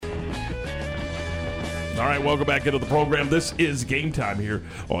All right, welcome back into the program. This is Game Time here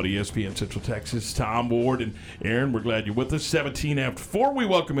on ESPN Central Texas. Tom Ward and Aaron, we're glad you're with us. 17 after 4. We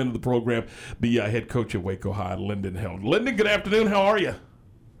welcome into the program the head coach at Waco High, Lyndon Held. Lyndon, good afternoon. How are you?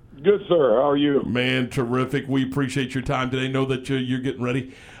 Good, sir. How are you? Man, terrific. We appreciate your time today. Know that you're getting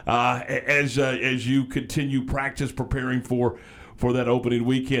ready as you continue practice preparing for that opening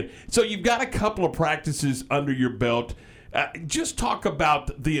weekend. So you've got a couple of practices under your belt. Just talk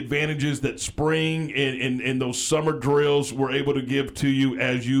about the advantages that spring and those summer drills were able to give to you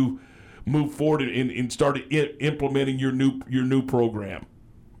as you move forward and started implementing your new program.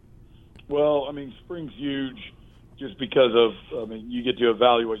 Well, I mean, spring's huge just because of, you get to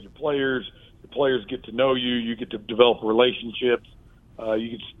evaluate your players get to know you, you get to develop relationships,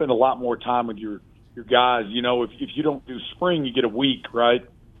 you get to spend a lot more time with your guys. You know, if you don't do spring, you get a week, right?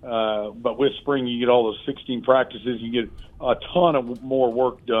 But with spring, you get all those 16 practices. You get a ton of more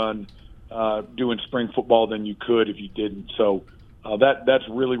work done doing spring football than you could if you didn't. So that's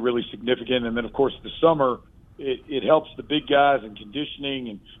really, really significant. And then, of course, the summer, it helps the big guys in conditioning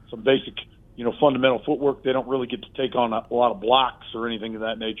and some basic, fundamental footwork. They don't really get to take on a lot of blocks or anything of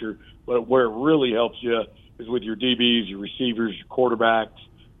that nature. But where it really helps you is with your DBs, your receivers, your quarterbacks.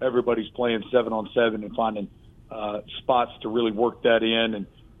 Everybody's playing 7-on-7 and finding spots to really work that in.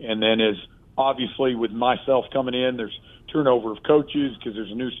 And then as obviously with myself coming in, there's turnover of coaches because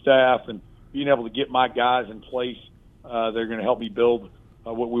there's a new staff, and being able to get my guys in place, they're going to help me build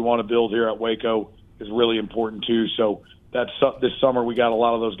what we want to build here at Waco is really important too. So this summer we got a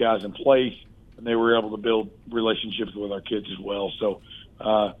lot of those guys in place, and they were able to build relationships with our kids as well. So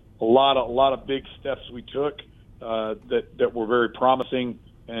a lot of big steps we took that were very promising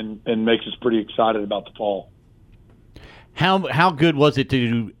and makes us pretty excited about the fall. How good was it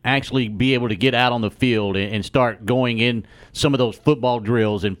to actually be able to get out on the field and start going in some of those football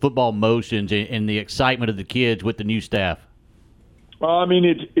drills and football motions and the excitement of the kids with the new staff? Well, I mean,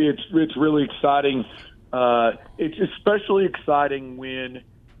 it's really exciting. It's especially exciting when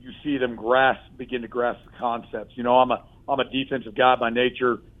you see them begin to grasp the concepts. I'm a defensive guy by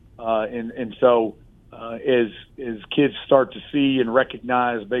nature, and so as kids start to see and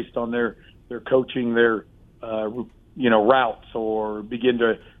recognize based on their coaching, their routes, or begin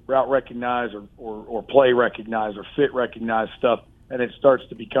to route recognize or play recognize or fit recognize stuff, and it starts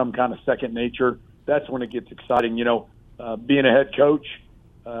to become kind of second nature. That's when it gets exciting. Being a head coach,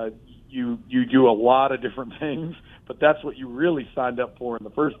 you do a lot of different things, but that's what you really signed up for in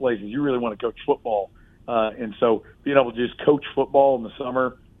the first place, is you really want to coach football. And so being able to just coach football in the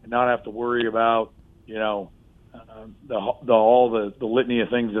summer and not have to worry about, the litany of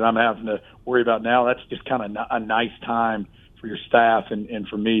things that I'm having to worry about now, that's just kind of a nice time for your staff and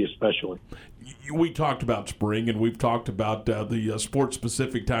for me especially. We talked about spring, and we've talked about the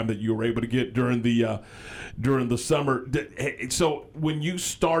sport-specific time that you were able to get during the summer. So when you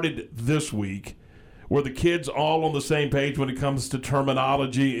started this week, were the kids all on the same page when it comes to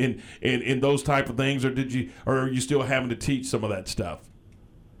terminology and those type of things, or are you still having to teach some of that stuff?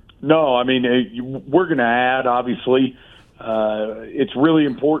 No, I mean, we're going to add, obviously. It's really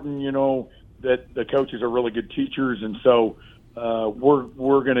important, that the coaches are really good teachers, and so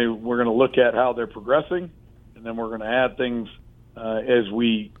we're going to look at how they're progressing, and then we're going to add things as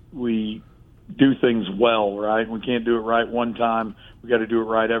we do things well, right? We can't do it right one time. We got to do it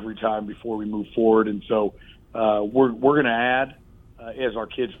right every time before we move forward, and so we're going to add as our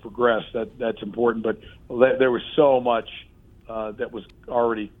kids progress. That's important, but there was so much that was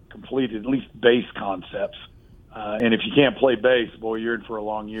already completed, at least base concepts. And if you can't play bass, boy, you're in for a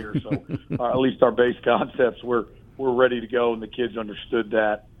long year. So at least our base concepts, we're ready to go, and the kids understood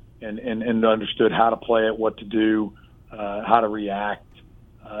that and understood how to play it, what to do, how to react.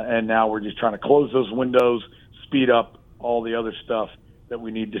 And now we're just trying to close those windows, speed up all the other stuff that we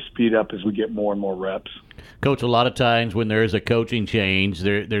need to speed up as we get more and more reps. Coach, a lot of times when there is a coaching change,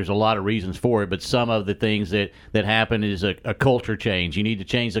 there's a lot of reasons for it, but some of the things that happen is a culture change. You need to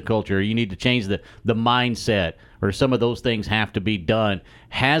change the culture. You need to change the mindset, or some of those things have to be done.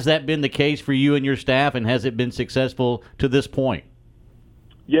 Has that been the case for you and your staff, and has it been successful to this point?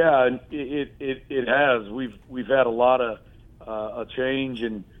 Yeah, it has. We've had a lot of a change,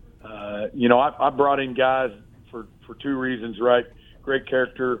 and I brought in guys for two reasons, right? Great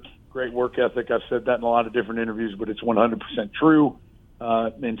character, great work ethic. I've said that in a lot of different interviews, but it's 100% true.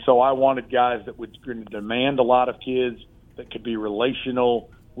 And so I wanted guys that would demand a lot of kids, that could be relational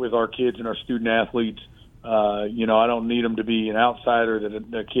with our kids and our student athletes. I don't need them to be an outsider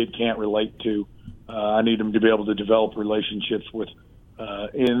that a kid can't relate to. I need them to be able to develop relationships with,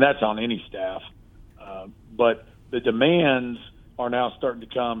 and that's on any staff. But the demands are now starting to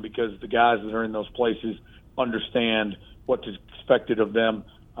come because the guys that are in those places understand what's expected of them.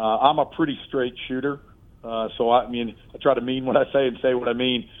 I'm a pretty straight shooter. So, I try to mean what I say and say what I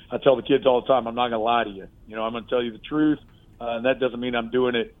mean. I tell the kids all the time, I'm not going to lie to you. I'm going to tell you the truth, and that doesn't mean I'm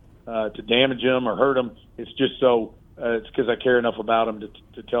doing it to damage them or hurt them. It's just it's because I care enough about them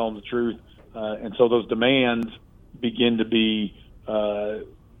to tell them the truth. And so those demands begin to be,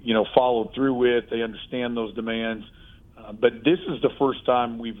 followed through with. They understand those demands. But this is the first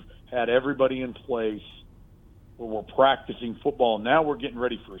time we've had everybody in place where we're practicing football. Now we're getting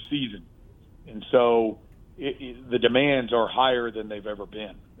ready for a season. And so the demands are higher than they've ever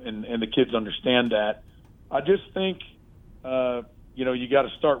been. And the kids understand that. I just think, you got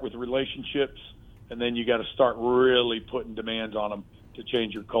to start with relationships, and then you got to start really putting demands on them to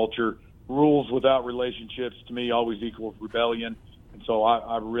change your culture. Rules without relationships, to me, always equals rebellion. And so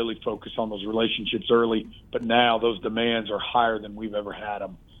I really focus on those relationships early. But now those demands are higher than we've ever had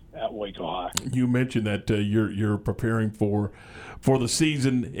them at Waco High. You mentioned that you're preparing for the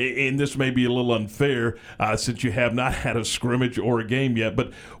season, and this may be a little unfair since you have not had a scrimmage or a game yet.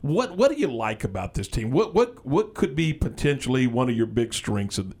 But what do you like about this team? What could be potentially one of your big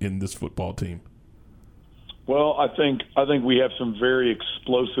strengths in this football team? Well, I think we have some very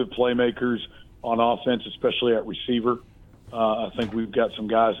explosive playmakers on offense, especially at receiver. I think we've got some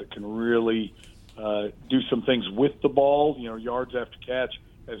guys that can really do some things with the ball, yards after catch,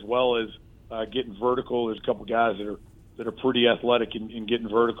 as well as getting vertical. There's a couple guys that are pretty athletic in getting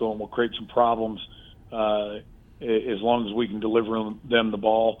vertical and will create some problems as long as we can deliver them the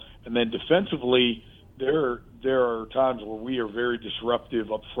ball. And then defensively, there are times where we are very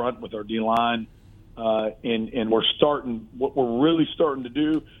disruptive up front with our D-line. And what we're really starting to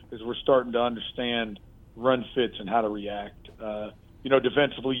do is we're starting to understand run fits and how to react.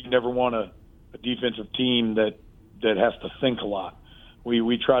 Defensively, you never want a defensive team that has to think a lot.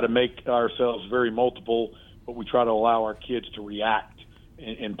 We try to make ourselves very multiple, but we try to allow our kids to react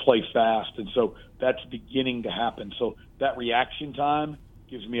and play fast. And so that's beginning to happen. So that reaction time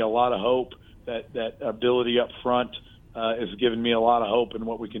gives me a lot of hope. That ability up front is giving me a lot of hope in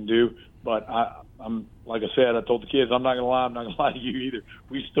what we can do. But I'm like I said, I told the kids, I'm not going to lie. I'm not going to lie to you either.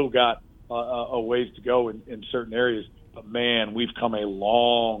 We still got a ways to go in certain areas. But, man, we've come a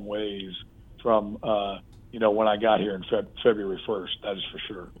long ways from when I got here in February 1st. That is for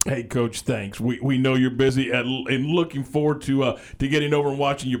sure. Hey, Coach, thanks. We know you're busy and looking forward to getting over and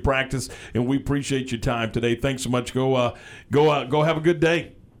watching you practice, and we appreciate your time today. Thanks so much. Go have a good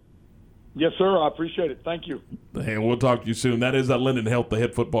day. Yes, sir. I appreciate it. Thank you. And we'll talk to you soon. That is Lyndon Helt, the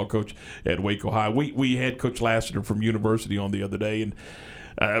head football coach at Waco High. We had Coach Lassiter from University on the other day, and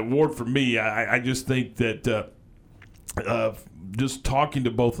Ward, for me, I just think that just talking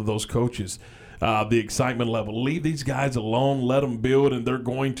to both of those coaches, the excitement level, leave these guys alone, let them build, and they're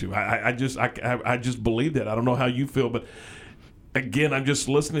going to. I just believe that. I don't know how you feel, but again, I'm just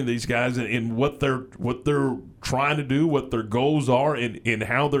listening to these guys and what they're trying to do, what their goals are, and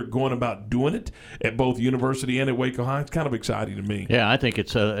how they're going about doing it at both University and at Waco High. It's kind of exciting to me. Yeah, I think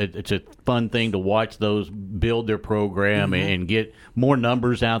it's a fun thing to watch those build their program and get more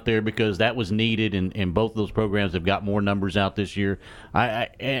numbers out there, because that was needed, and both of those programs have got more numbers out this year.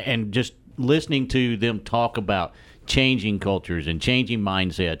 And just listening to them talk about changing cultures and changing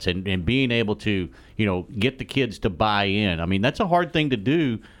mindsets and being able to, get the kids to buy in. I mean, that's a hard thing to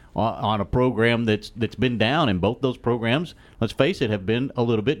do on a program that's been down, and both those programs, let's face it, have been a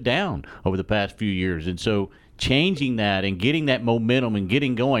little bit down over the past few years. And so changing that and getting that momentum and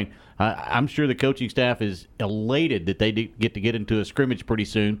getting going, I'm sure the coaching staff is elated that they get into a scrimmage pretty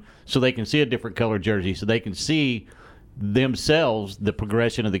soon so they can see a different color jersey, so they can see themselves, the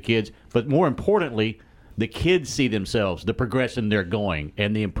progression of the kids, but more importantly, the kids see themselves, the progression they're going,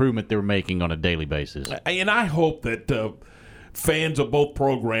 and the improvement they're making on a daily basis. And I hope that fans of both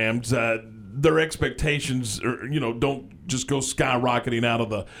programs, their expectations, don't just go skyrocketing out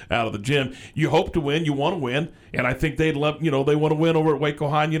of the gym. You hope to win, you want to win, and I think they'd love, they want to win over at Waco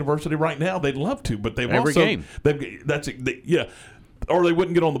High University right now. They'd love to, but they've every also game. Or they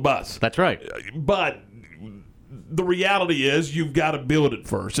wouldn't get on the bus. That's right. But the reality is you've got to build it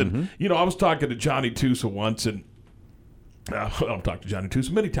first. And, I was talking to Johnny Tusa once, and I've talked to Johnny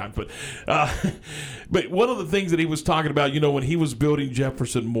Tusa many times, but one of the things that he was talking about, when he was building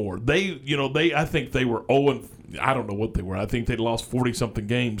Jefferson Moore, I think they were 0, I don't know what they were. I think they'd lost 40-something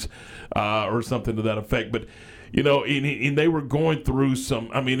games or something to that effect. But, and they were going through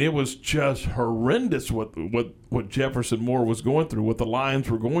it was just horrendous what Jefferson Moore was going through, what the Lions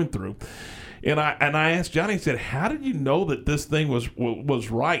were going through. And I asked Johnny, I said, how did you know that this thing was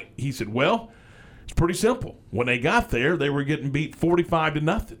right? He said, well, It's pretty simple. When they got there, they were getting beat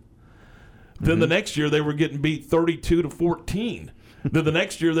 45-0. Then the next year, they were getting beat 32-14. Then the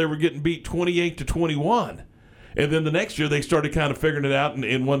next year, they were getting beat 28-21. And then the next year, they started kind of figuring it out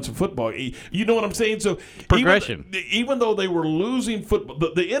and won some football. You know what I'm saying? So progression. Even though they were losing football,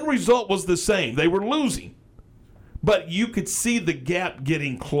 the end result was the same. They were losing. But you could see the gap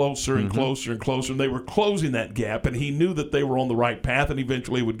getting closer and closer and closer, and they were closing that gap, and he knew that they were on the right path, and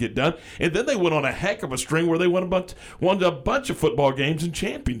eventually it would get done. And then they went on a heck of a string where they won a bunch of football games and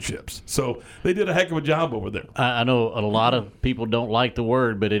championships. So they did a heck of a job over there. I know a lot of people don't like the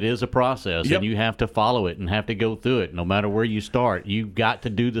word, but it is a process, and you have to follow it and have to go through it. No matter where you start, you've got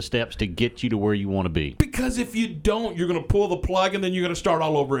to do the steps to get you to where you want to be. Because if you don't, you're going to pull the plug, and then you're going to start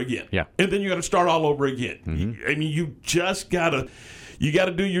all over again. Yeah. And then you're going to start all over again. I mean, you just got to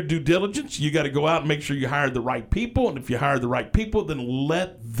do your due diligence. You got to go out and make sure you hired the right people. And if you hire the right people, then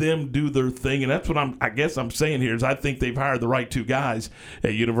let them do their thing. And that's what I guess I'm saying here is I think they've hired the right two guys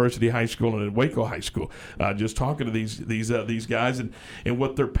at University High School and at Waco High School. Just talking to these guys and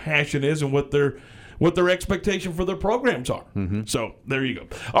what their passion is and what their expectation for their programs are. So there you go.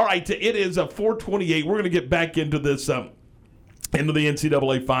 All right, it is 4:28. We're going to get back into this. Into the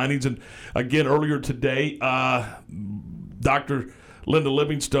NCAA findings. And again, earlier today, Dr. Linda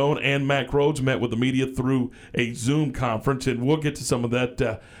Livingstone and Mack Rhoades met with the media through a Zoom conference, and we'll get to some of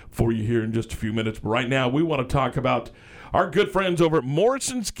that for you here in just a few minutes. But right now, we want to talk about our good friends over at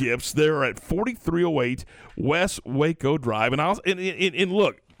Morrison's Gifts. They're at 4308 West Waco Drive. And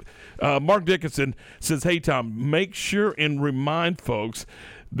look, Mark Dickinson says, hey, Tom, make sure and remind folks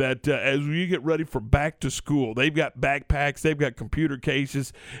that as you get ready for back to school, they've got backpacks, they've got computer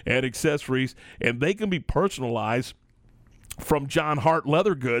cases and accessories, and they can be personalized from John Hart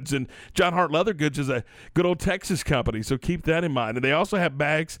Leather Goods. And John Hart Leather Goods is a good old Texas company, so keep that in mind. And they also have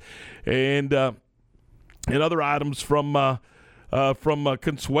bags and other items from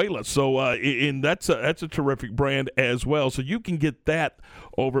Consuela. So and that's a terrific brand as well. So you can get that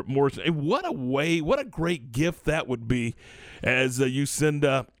over at Morrison. And what a great gift that would be as you send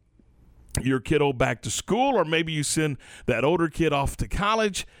your kiddo back to school, or maybe you send that older kid off to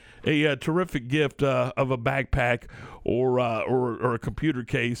college. A terrific gift of a backpack or a computer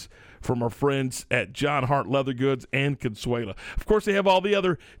case from our friends at John Hart Leather Goods and Consuela. Of course, they have all the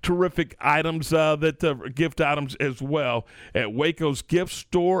other terrific items, gift items as well at Waco's Gift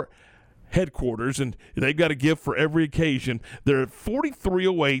Store headquarters, and they've got a gift for every occasion. They're at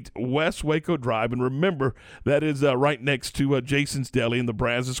 4308 West Waco Drive, and remember, that is right next to Jason's Deli in the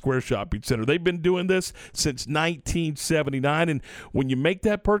Brazos Square Shopping Center. They've been doing this since 1979, and when you make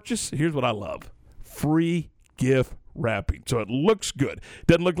that purchase, here's what I love: free gift wrapping. So it looks good.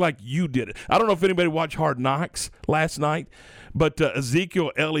 Doesn't look like you did it. I don't know if anybody watched Hard Knocks last night, but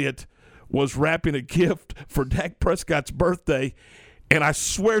Ezekiel Elliott was wrapping a gift for Dak Prescott's birthday, and I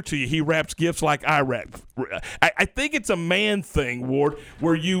swear to you, he wraps gifts like I wrap. I think it's a man thing, Ward,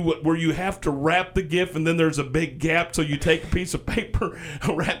 where you have to wrap the gift, and then there's a big gap, so you take a piece of paper,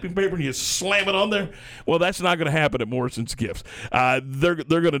 wrapping paper, and you slam it on there. Well, that's not going to happen at Morrison's Gifts. They're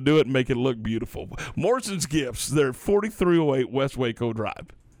going to do it and make it look beautiful. Morrison's Gifts, they're 4308 West Waco Drive.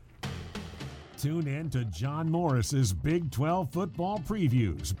 Tune in to John Morris's Big 12 football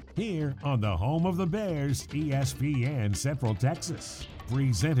previews here on the home of the Bears, ESPN Central Texas.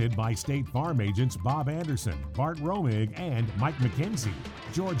 Presented by State Farm agents Bob Anderson, Bart Romig, and Mike McKenzie.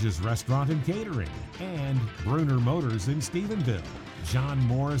 George's Restaurant and Catering, and Bruner Motors in Stephenville. John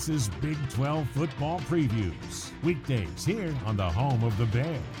Morris's Big 12 football previews. Weekdays here on the home of the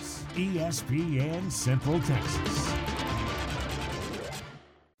Bears, ESPN Central Texas.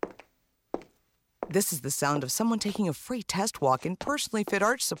 This is the sound of someone taking a free test walk in personally fit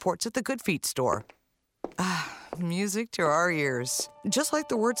arch supports at the Good Feet store. Music to our ears. Just like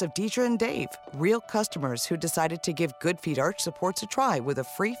the words of Deidre and Dave, real customers who decided to give Good Feet arch supports a try with a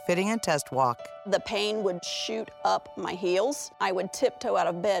free fitting and test walk. The pain would shoot up my heels. I would tiptoe out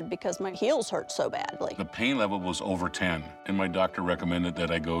of bed because my heels hurt so badly. The pain level was over 10, and my doctor recommended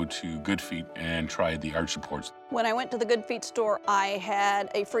that I go to Good Feet and try the arch supports. When I went to the Good Feet store, I had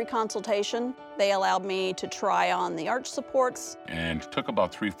a free consultation. They allowed me to try on the arch supports. And took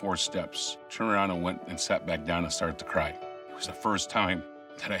about 3-4 steps, turned around and went and sat back down and started to cry. It was the first time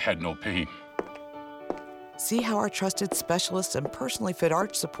that I had no pain. See how our trusted specialists and personally fit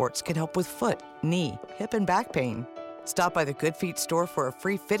arch supports can help with foot, knee, hip, and back pain. Stop by the Good Feet store for a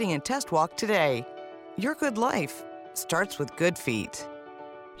free fitting and test walk today. Your good life starts with Good Feet.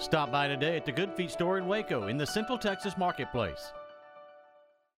 Stop by today at the Good Feet store in Waco in the Central Texas Marketplace.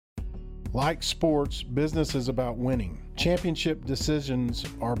 Like sports, business is about winning. Championship decisions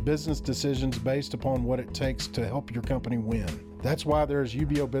are business decisions based upon what it takes to help your company win. That's why there's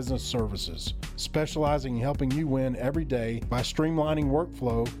UBEO Business Services, specializing in helping you win every day by streamlining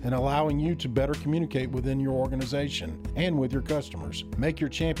workflow and allowing you to better communicate within your organization and with your customers. Make your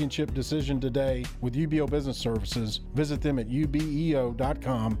championship decision today with UBEO Business Services. Visit them at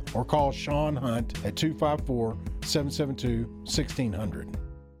ubeo.com or call Sean Hunt at 254-772-1600.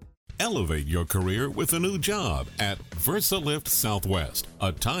 Elevate your career with a new job at VersaLift Southwest,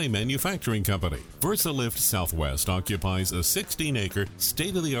 a tie manufacturing company. VersaLift Southwest occupies a 16-acre,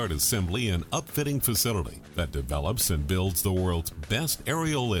 state-of-the-art assembly and upfitting facility that develops and builds the world's best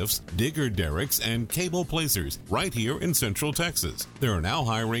aerial lifts, digger derricks, and cable placers right here in Central Texas. They are now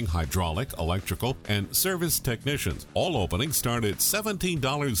hiring hydraulic, electrical, and service technicians. All openings start at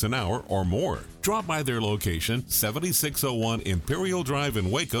 $17 an hour or more. Drop by their location, 7601 Imperial Drive in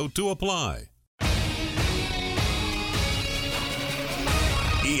Waco, to apply.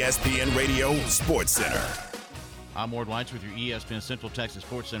 ESPN Radio Sports Center. I'm Ward Weitz with your ESPN Central Texas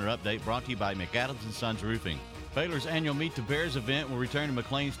Sports Center update, brought to you by McAdams & Sons Roofing. Baylor's annual Meet the Bears event will return to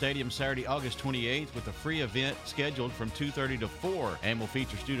McLean Stadium Saturday, August 28th, with a free event scheduled from 2:30 to 4, and will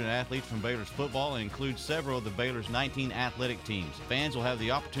feature student athletes from Baylor's football and include several of the Baylor's 19 athletic teams. Fans will have the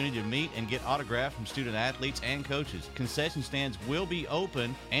opportunity to meet and get autographs from student athletes and coaches. Concession stands will be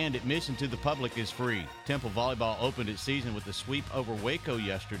open, and admission to the public is free. Temple Volleyball opened its season with a sweep over Waco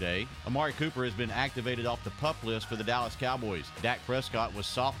yesterday. Amari Cooper has been activated off the PUP list for the Dallas Cowboys. Dak Prescott was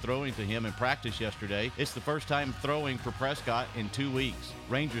soft throwing to him in practice yesterday. It's the first time throwing for Prescott in 2 weeks.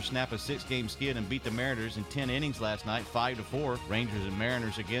 Rangers snap a 6-game skid and beat the Mariners in 10 innings last night, 5-4. Rangers and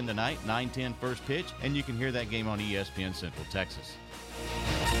Mariners again tonight, 9:10 first pitch, and you can hear that game on ESPN Central Texas.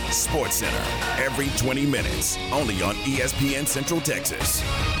 Sports Center, every 20 minutes, only on ESPN Central Texas.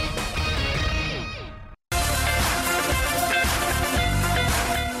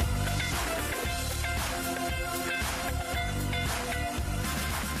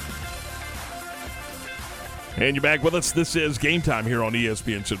 And you're back with us. This is Game Time here on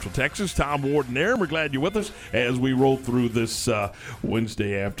ESPN Central Texas. Tom Ward and Aaron, we're glad you're with us as we roll through this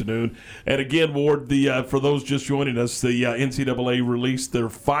Wednesday afternoon. And again, Ward, for those just joining us, the NCAA released their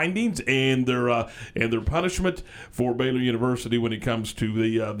findings and their punishment for Baylor University when it comes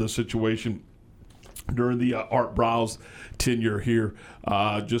to the situation during the Art Briles tenure here.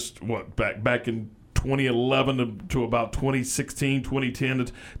 Back in 2011 to about 2016, 2010 to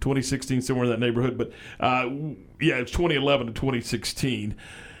 2016, somewhere in that neighborhood. But, it's 2011 to 2016.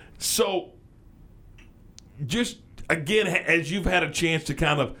 So, just, again, as you've had a chance to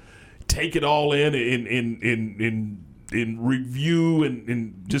kind of take it all in review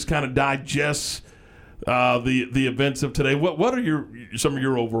and just kind of digest the events of today, what are some of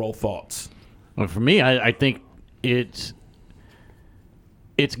your overall thoughts? Well, for me, I think it's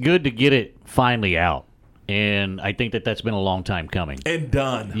good to get it finally out, and I think that's been a long time coming and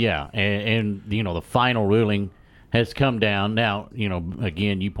done. Yeah, and the final ruling has come down. Now,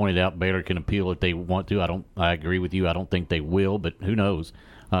 again, you pointed out Baylor can appeal if they want to. I agree with you. I don't think they will, but who knows?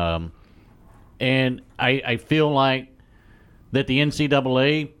 And I feel like that the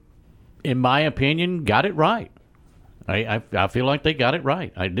NCAA, in my opinion, got it right. I feel like they got it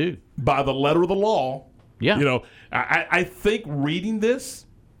right. I do. By the letter of the law. Yeah. I think reading this,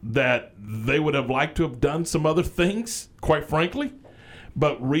 that they would have liked to have done some other things, quite frankly.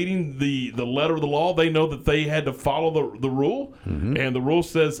 But reading the letter of the law, they know that they had to follow the rule. Mm-hmm. And the rule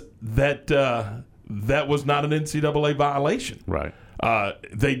says that that was not an NCAA violation. Right.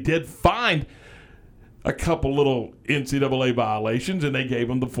 They did find a couple little NCAA violations, and they gave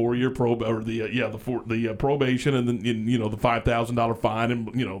them the 4-year the probation, and then the $5,000 fine,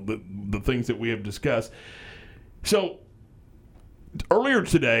 and the things that we have discussed. So earlier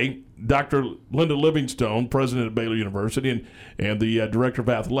today, Dr. Linda Livingstone, president of Baylor University, and the director of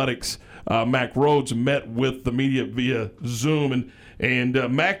athletics, Mack Rhoades, met with the media via Zoom,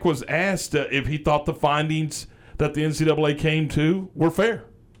 and Mack was asked if he thought the findings that the NCAA came to were fair.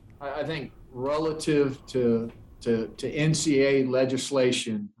 I think relative to NCAA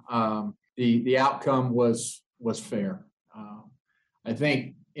legislation, the outcome was fair. I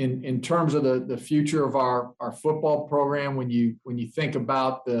think in terms of the future of our football program, when you think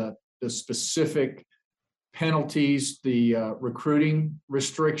about the specific penalties, the recruiting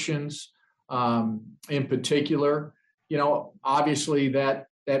restrictions in particular, obviously that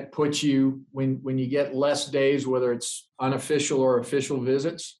puts you, when you get less days, whether it's unofficial or official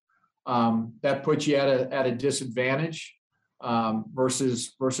visits, that puts you at a disadvantage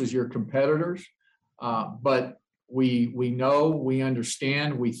versus your competitors. But we know, we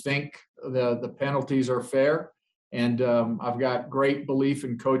understand, we think the penalties are fair. And I've got great belief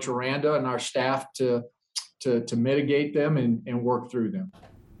in Coach Aranda and our staff to mitigate them and work through them.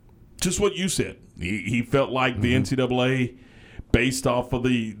 Just what you said. He felt like the NCAA, based off of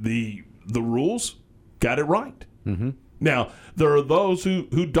the rules, got it right. Mm-hmm. Now, there are those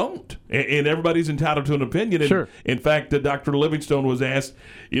who don't, and everybody's entitled to an opinion. And sure. In fact, Dr. Livingstone was asked,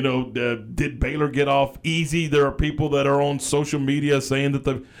 did Baylor get off easy? There are people that are on social media saying that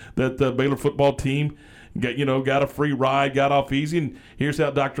the Baylor football team got a free ride, got off easy. And here's how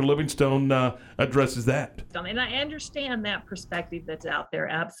Dr. Livingstone addresses that. And I understand that perspective that's out there,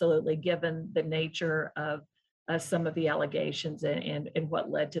 absolutely, given the nature of some of the allegations and what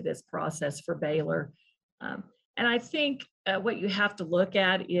led to this process for Baylor. And I think what you have to look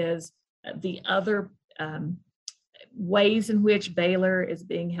at is the other ways in which Baylor is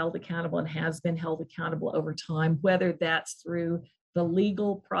being held accountable and has been held accountable over time, whether that's through the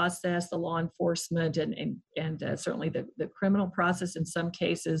legal process, the law enforcement, and certainly the criminal process in some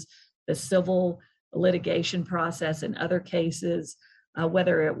cases, the civil litigation process in other cases,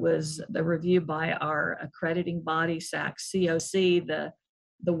 whether it was the review by our accrediting body, SAC-COC,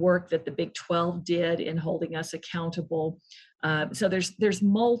 the work that the Big 12 did in holding us accountable. So there's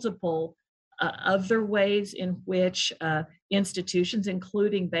multiple other ways in which institutions,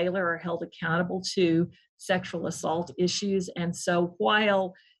 including Baylor, are held accountable to sexual assault issues. And so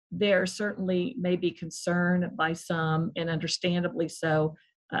while there certainly may be concern by some, and understandably so,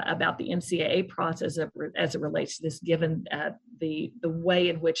 about the NCAA process as it relates to this, given the way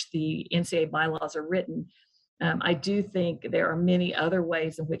in which the NCAA bylaws are written, I do think there are many other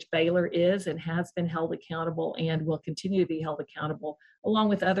ways in which Baylor is and has been held accountable and will continue to be held accountable, along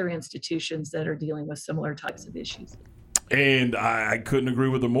with other institutions that are dealing with similar types of issues. And I couldn't agree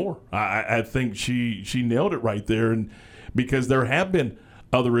with her more. I think she nailed it right there, and because there have been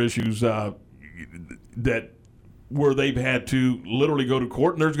other issues that where they've had to literally go to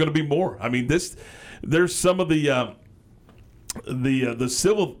court, and there's going to be more. I mean, there's some of the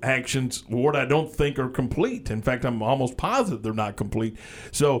civil actions, Ward, I don't think are complete. In fact, I'm almost positive they're not complete.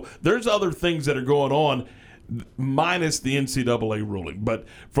 So there's other things that are going on minus the NCAA ruling. But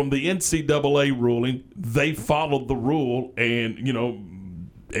from the NCAA ruling, they followed the rule and,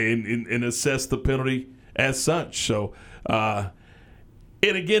 and assessed the penalty as such. So, and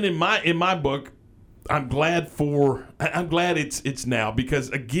again, in my book, I'm glad it's now, because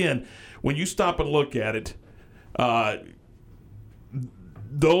again, when you stop and look at it,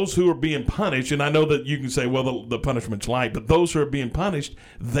 those who are being punished, and I know that you can say, well, the punishment's light, but those who are being punished,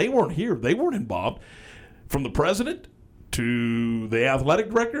 they weren't here. They weren't involved. From the president to the athletic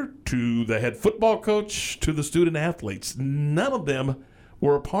director to the head football coach to the student athletes, none of them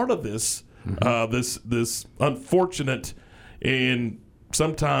were a part of this, this unfortunate and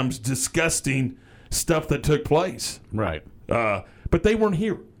sometimes disgusting stuff that took place. Right. But they weren't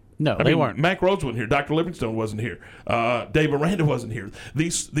here. No, they weren't. Mack Rhoades wasn't here. Dr. Livingstone wasn't here. Dave Aranda wasn't here.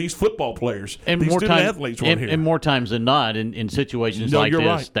 These football players, and these student athletes weren't here. And more times than not, in situations like this,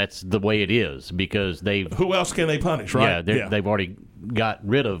 right, that's the way it is, because they've... Who else can they punish, right? Yeah, they've already got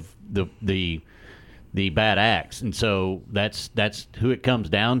rid of the bad acts, and so that's who it comes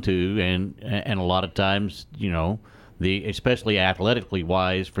down to, and a lot of times, especially athletically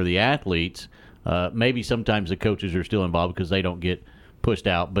wise for the athletes, maybe sometimes the coaches are still involved because they don't get pushed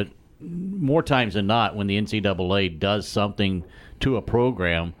out, but more times than not, when the NCAA does something to a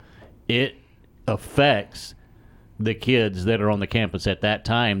program, it affects the kids that are on the campus at that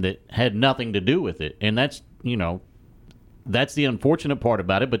time that had nothing to do with it. And that's the unfortunate part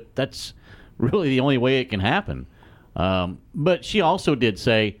about it, but that's really the only way it can happen. But she also did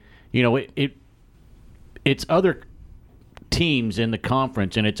say, it's other teams in the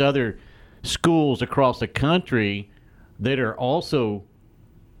conference and it's other schools across the country that are also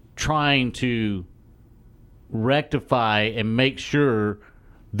trying to rectify and make sure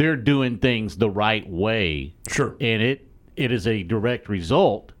they're doing things the right way. Sure. And it is a direct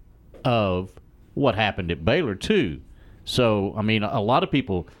result of what happened at Baylor, too. So, I mean, a lot of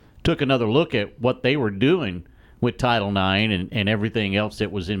people took another look at what they were doing with Title IX and everything else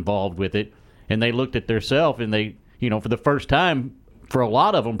that was involved with it, and they looked at themselves, and they, for the first time, for a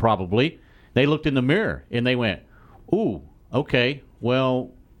lot of them probably, they looked in the mirror, and they went, ooh, okay,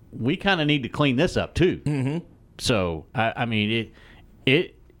 well, we kind of need to clean this up too. Mm-hmm. So I mean,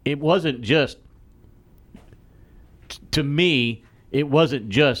 it wasn't just, to me, it wasn't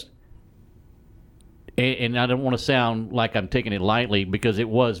just, and I don't want to sound like I'm taking it lightly, because it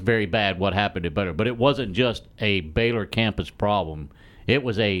was very bad what happened at Baylor, but it wasn't just a Baylor campus problem. It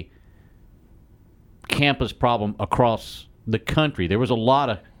was a campus problem across the country. There was a lot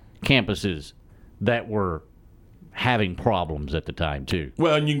of campuses that were having problems at the time too.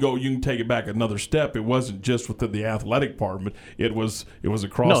 Well, and you can take it back another step. It wasn't just within the athletic department. It was across the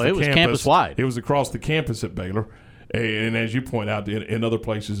campus. No, it was campus-wide. It was across the campus at Baylor, and as you point out, in other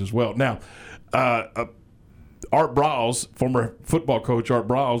places as well. Now, Art Briles, former football coach Art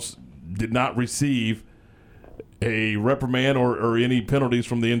Briles, did not receive a reprimand or any penalties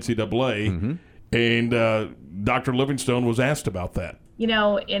from the NCAA, and Dr. Livingstone was asked about that. In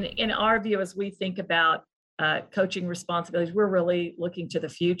our view, as we think about coaching responsibilities, we're really looking to the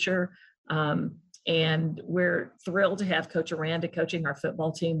future, and we're thrilled to have Coach Aranda coaching our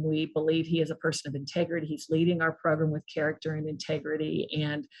football team. We believe he is a person of integrity. He's leading our program with character and integrity,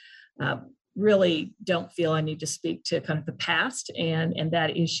 and really don't feel I need to speak to kind of the past and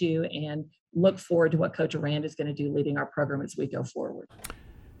that issue, and look forward to what Coach Aranda is going to do leading our program as we go forward.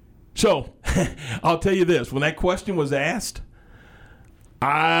 So I'll tell you this, when that question was asked,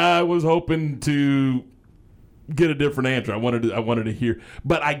 I was hoping to get a different answer. I wanted to hear,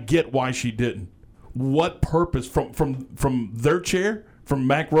 but I get why she didn't. What purpose from their chair, from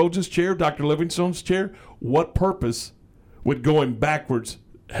Mack Rhodes' chair, Dr. Livingstone's chair, what purpose would going backwards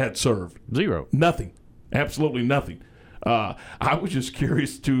had served? Zero. Nothing. Absolutely nothing. I was just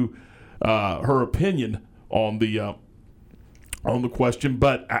curious to her opinion on the question,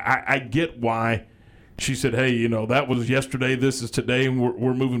 but I get why she said, "Hey, that was yesterday. This is today, and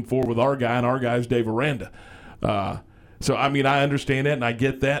we're moving forward with our guy, and our guy is Dave Aranda." So I mean, I understand that, and I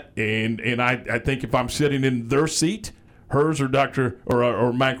get that, and I think if I'm sitting in their seat, hers or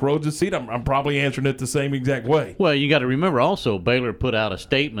or Mack Rhodes' seat, I'm probably answering it the same exact way. Well, you got to remember also, Baylor put out a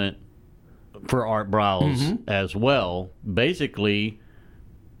statement for Art Briles as well, basically,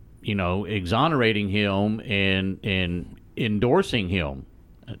 exonerating him and endorsing him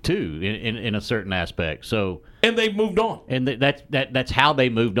too in a certain aspect. So, and they've moved on, and that's how they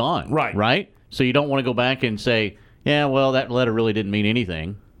moved on, right. So you don't want to go back and say, yeah, well, that letter really didn't mean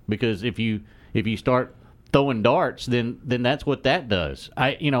anything, because if you start throwing darts, then that's what that does.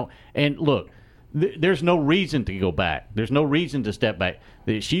 And look, there's no reason to go back. There's no reason to step back.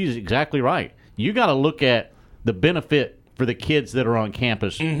 She's exactly right. You got to look at the benefit for the kids that are on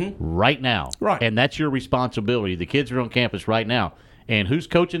campus right now. Right. And that's your responsibility. The kids are on campus right now. And who's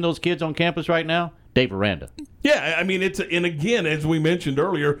coaching those kids on campus right now? Dave Aranda. Yeah, I mean, and again, as we mentioned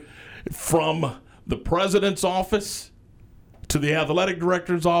earlier, from the president's office to the athletic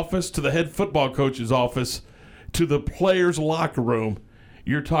director's office to the head football coach's office to the players' locker room,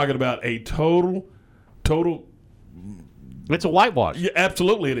 you're talking about a total. It's a whitewash. Yeah,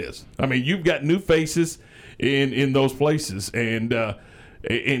 absolutely, it is. I mean, you've got new faces in those places, and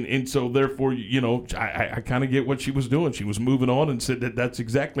so therefore, I kind of get what she was doing. She was moving on and said that's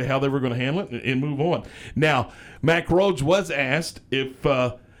exactly how they were going to handle it and move on. Now, Mack Rhodes was asked if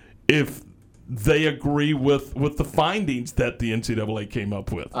they agree with the findings that the NCAA came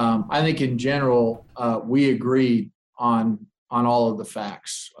up with. I think in general, we agreed on all of the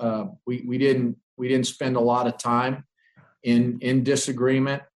facts. We didn't spend a lot of time in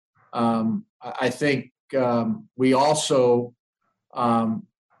disagreement. I think we also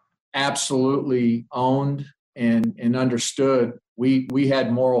absolutely owned and understood we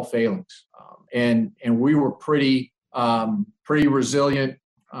had moral failings, and we were pretty resilient,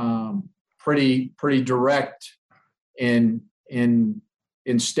 pretty direct in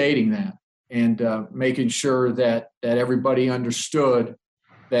stating that, and making sure that everybody understood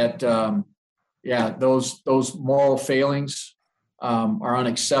that those moral failings are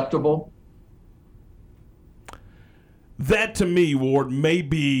unacceptable. That, to me, Ward, may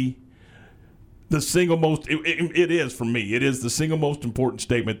be the single most. It is for me. It is the single most important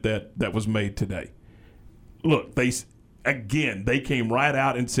statement that was made today. Look, they came right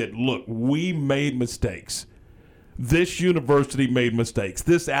out and said, "Look, we made mistakes. This university made mistakes.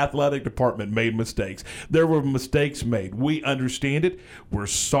 This athletic department made mistakes. There were mistakes made. We understand it. We're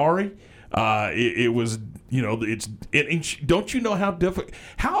sorry. It was, don't you know how difficult?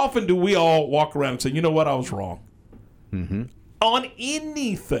 How often do we all walk around and say, you know what, I was wrong on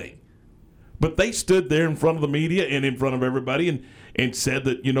anything? But they stood there in front of the media and in front of everybody and said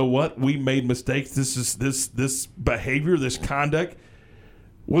that, you know what, we made mistakes. This behavior, this conduct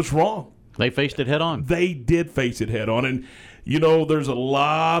was wrong. They faced it head on. They did face it head on, and there's a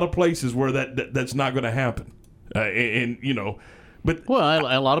lot of places where that's not going to happen, But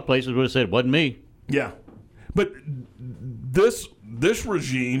a lot of places would have said, "Wasn't me." Yeah, but this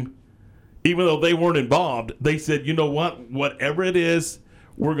regime, even though they weren't involved, they said, you know what? Whatever it is,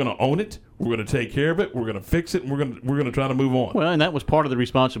 we're going to own it. We're going to take care of it. We're going to fix it, and we're going to try to move on. Well, and that was part of the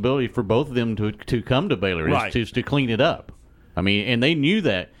responsibility for both of them to come to Baylor, is to clean it up. I mean, and they knew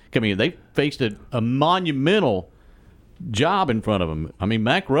that I mean, they faced a monumental job in front of them. I mean,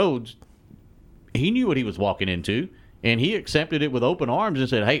 Mack Rhoades, he knew what he was walking into, and he accepted it with open arms and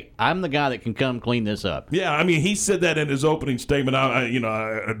said, hey, I'm the guy that can come clean this up. Yeah, I mean, he said that in his opening statement.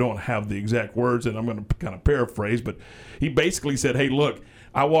 I don't have the exact words, and I'm going to kind of paraphrase, but he basically said, hey, look,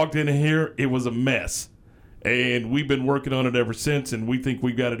 I walked in here, it was a mess, and we've been working on it ever since, and we think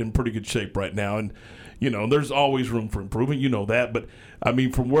we've got it in pretty good shape right now. And, there's always room for improvement, that, but, I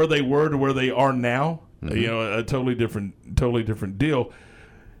mean, from where they were to where they are now, a totally different deal.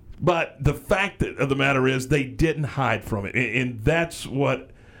 But the fact of the matter is they didn't hide from it, and that's what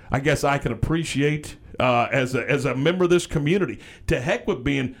I guess I can appreciate as a member of this community. To heck with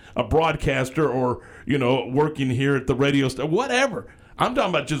being a broadcaster or working here at the radio station, whatever. I'm talking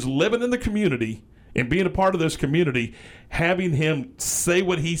about just living in the community and being a part of this community. Having him say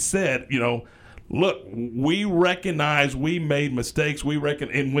what he said, look, we recognize we made mistakes.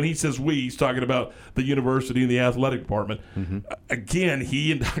 And when he says we, he's talking about the university and the athletic department. Again,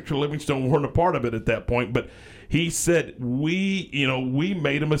 he and Dr. Livingstone weren't a part of it at that point, but he said we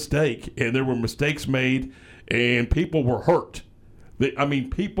made a mistake, and there were mistakes made, and people were hurt.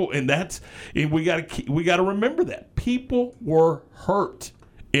 People, and we got to remember that people were hurt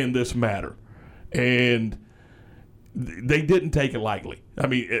in this matter, and they didn't take it lightly. I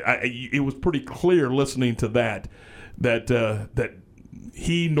mean, it was pretty clear listening to that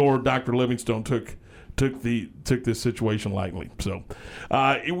he nor Dr. Livingstone took this situation lightly. So,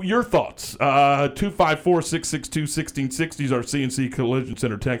 your thoughts? 254-662-1660 is our CNC Collision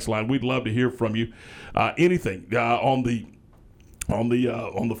Center text line. We'd love to hear from you. Anything on the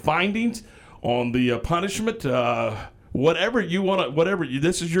findings, on the punishment. Whatever you want to,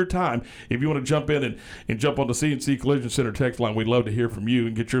 this is your time. If you want to jump in and jump on the CNC Collision Center text line, we'd love to hear from you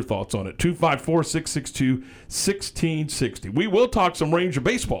and get your thoughts on it. 254-662-1660. We will talk some Ranger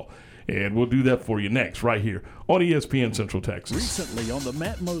baseball, and we'll do that for you next, right here on ESPN Central Texas. Recently on the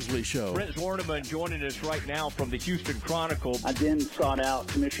Matt Mosley Show. Brent Zorneman joining us right now from the Houston Chronicle. I then sought out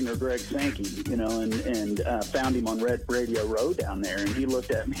Commissioner Greg Sankey, and found him on Red Radio Row down there, and he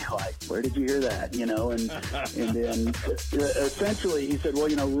looked at me like, where did you hear that? And then essentially he said, well,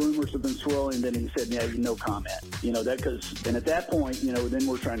 rumors have been swirling. Then he said, yeah, no comment. And at that point, then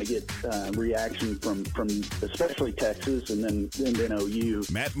we're trying to get reaction from especially Texas and then OU.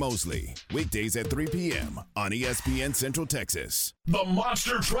 Matt Mosley, weekdays at 3 p.m. on ESPN Central Texas. The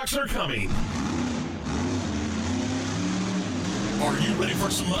monster trucks are coming. Are you ready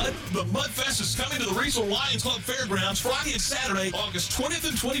for some mud? The Mud Fest is coming to the Riesel Lions Club Fairgrounds Friday and Saturday, August 20th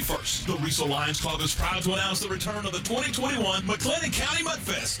and 21st. The Riesel Lions Club is proud to announce the return of the 2021 McLennan County Mud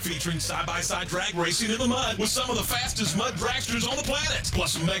Fest, featuring side-by-side drag racing in the mud with some of the fastest mud dragsters on the planet,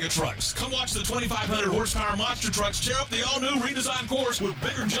 plus some mega trucks. Come watch the 2,500 horsepower monster trucks tear up the all-new redesigned course with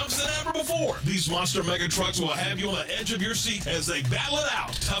bigger jumps than ever before. These monster mega trucks will have you on the edge of your seat as they battle it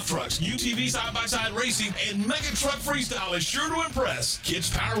out. Tough trucks, UTV side-by-side racing, and mega truck freestyle is sure to impress. Kids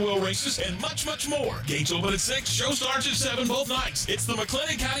Power Wheel races and much, much more. Gates open at 6. Show starts at 7 both nights. It's the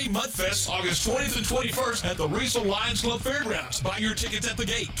McLennan County Mud Fest, August 20th and 21st at the Riesel Lions Club Fairgrounds. Buy your tickets at the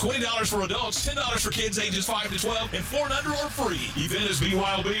gate. $20 for adults, $10 for kids ages 5 to 12, and 4 and under are free. Event is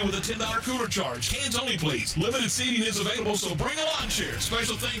BYOB with a $10 cooler charge. Cans only, please. Limited seating is available, so bring a lawn chair.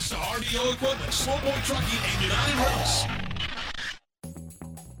 Special thanks to RDO Equipment, Slowboy Trucking, and United Rentals.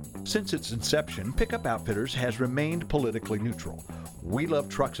 Since its inception, Pickup Outfitters has remained politically neutral. We love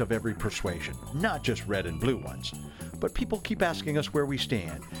trucks of every persuasion, not just red and blue ones. But people keep asking us where we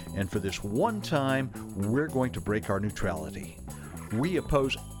stand, and for this one time, we're going to break our neutrality. We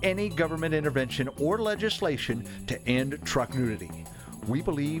oppose any government intervention or legislation to end truck nudity. We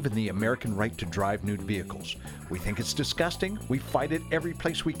believe in the American right to drive nude vehicles. We think it's disgusting, we fight it every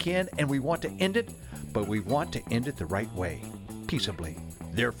place we can, and we want to end it, but we want to end it the right way, peaceably.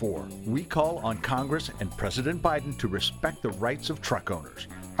 Therefore, we call on Congress and President Biden to respect the rights of truck owners.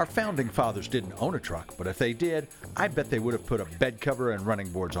 Our founding fathers didn't own a truck, but if they did, I bet they would have put a bed cover and running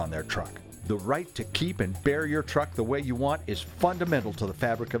boards on their truck. The right to keep and bear your truck the way you want is fundamental to the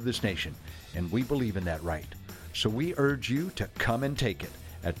fabric of this nation, and we believe in that right. So we urge you to come and take it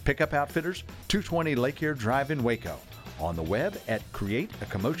at Pickup Outfitters, 220 Lake Erie Drive in Waco, on the web at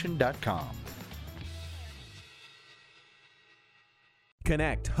createacommotion.com.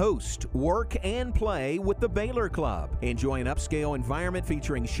 Connect, host, work, and play with the Baylor Club. Enjoy an upscale environment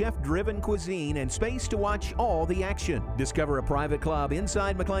featuring chef-driven cuisine and space to watch all the action. Discover a private club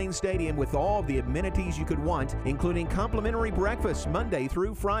inside McLean Stadium with all the amenities you could want, including complimentary breakfast Monday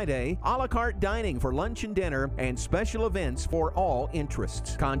through Friday, a la carte dining for lunch and dinner, and special events for all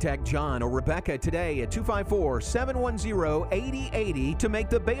interests. Contact John or Rebecca today at 254-710-8080 to make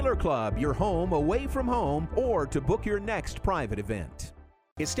the Baylor Club your home away from home or to book your next private event.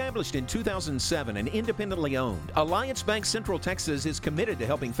 Established in 2007 and independently owned, Alliance Bank Central Texas is committed to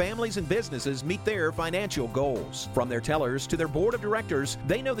helping families and businesses meet their financial goals. From their tellers to their board of directors,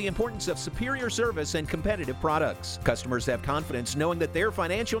 they know the importance of superior service and competitive products. Customers have confidence knowing that their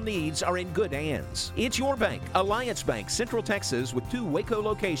financial needs are in good hands. It's your bank, Alliance Bank Central Texas, with 2 Waco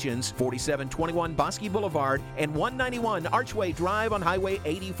locations, 4721 Bosque Boulevard and 191 Archway Drive on Highway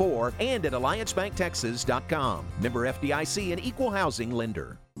 84, and at AllianceBankTexas.com. Member FDIC and equal housing lender.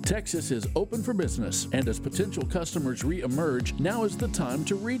 Texas is open for business, and as potential customers re-emerge, now is the time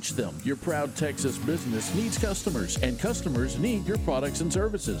to reach them. Your proud Texas business needs customers, and customers need your products and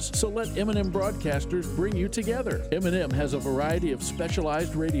services. So let M&M Broadcasters bring you together. M&M has a variety of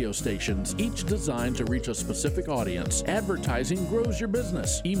specialized radio stations, each designed to reach a specific audience. Advertising grows your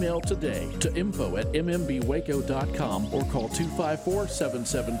business. Email today to info@mmbwaco.com or call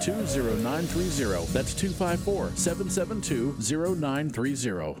 254-772-0930. That's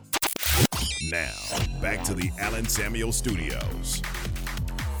 254-772-0930. Now, back to the Allen Samuel Studios.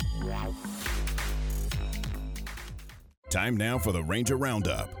 Time now for the Ranger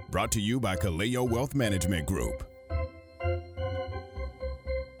Roundup, brought to you by Kaleo Wealth Management Group.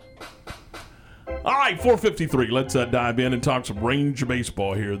 All right, 4:53. Let's dive in and talk some Ranger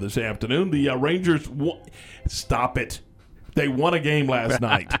baseball here this afternoon. The Rangers, stop it. They won a game last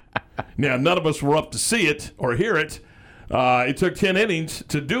night. Now, none of us were up to see it or hear it. It took 10 innings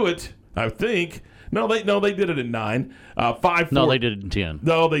to do it, I think. No, they did it in 9. 5-4. No, they did it in 10.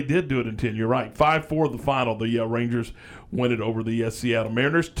 No, they did do it in 10. You're right. 5-4 the final. The Rangers win it over the Seattle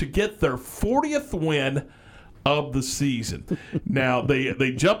Mariners to get their 40th win of the season. Now,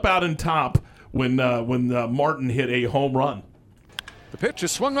 they jump out in top when Martin hit a home run. The pitch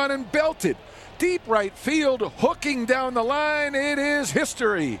is swung on and belted. Deep right field, hooking down the line. It is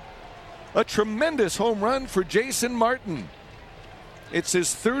history. A tremendous home run for Jason Martin. It's his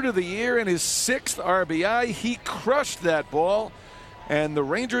 3rd of the year and his 6th RBI. He crushed that ball, and the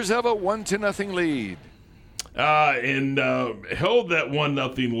Rangers have a 1-0 lead. And held that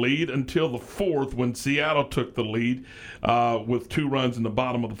 1-0 lead until the 4th when Seattle took the lead with 2 runs in the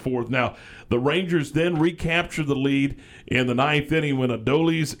bottom of the 4th. Now, the Rangers then recaptured the lead in the 9th inning when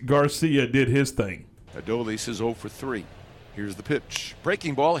Adolis Garcia did his thing. Adolis is 0 for 3. Here's the pitch.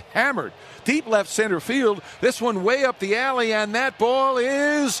 Breaking ball, hammered. Deep left center field. This one way up the alley, and that ball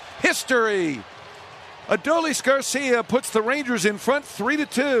is history. Adolis Garcia puts the Rangers in front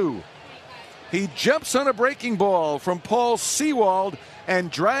 3-2. He jumps on a breaking ball from Paul Sewald and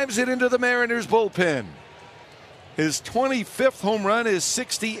drives it into the Mariners bullpen. His 25th home run, is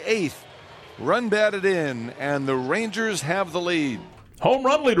 68th run batted in, and the Rangers have the lead. Home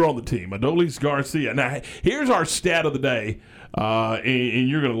run leader on the team, Adolis Garcia. Now, here's our stat of the day, and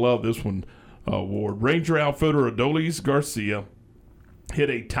you're going to love this one, Ward. Ranger outfielder Adolis Garcia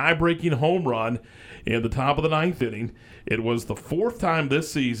hit a tie-breaking home run in the top of the 9th inning. It was the 4th time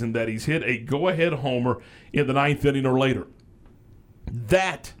this season that he's hit a go-ahead homer in the 9th inning or later.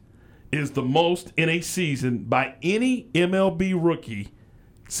 That is the most in a season by any MLB rookie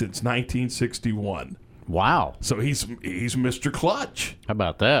since 1961. Wow. So he's Mr. Clutch. How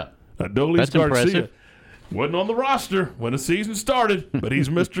about that? Adolis That's Garcia. impressive. Wasn't on the roster when the season started, but he's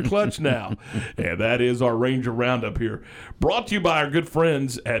Mr. Clutch now. And that is our Ranger Roundup here. Brought to you by our good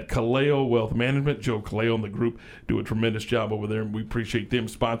friends at Kaleo Wealth Management. Joe Kaleo and the group do a tremendous job over there, and we appreciate them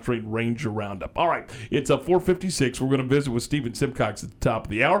sponsoring Ranger Roundup. All right, it's 4:56. We're going to visit with Stephen Simcox at the top of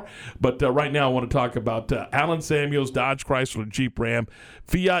the hour. But right now I want to talk about Allen Samuels, Dodge, Chrysler, Jeep, Ram.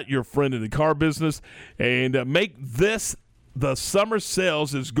 Fiat, your friend in the car business. And make this the summer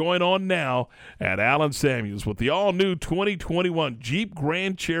sales is going on now at Allen Samuels with the all-new 2021 Jeep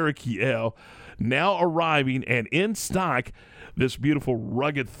Grand Cherokee L now arriving and in stock. This beautiful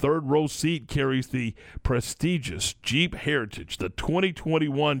rugged third-row seat carries the prestigious Jeep Heritage, the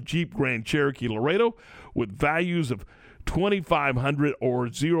 2021 Jeep Grand Cherokee Laredo with values of $2,500 or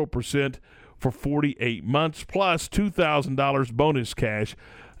 0% for 48 months plus $2,000 bonus cash.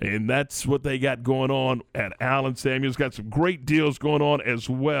 And that's what they got going on at Allen Samuels. Got some great deals going on as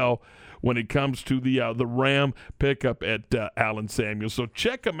well when it comes to the Ram pickup at Allen Samuels. So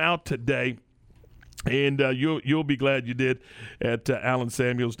check them out today And you'll be glad you did at Allen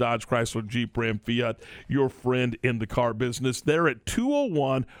Samuels, Dodge, Chrysler, Jeep, Ram, Fiat, your friend in the car business. They're at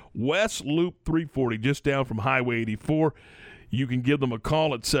 201 West Loop 340, just down from Highway 84. You can give them a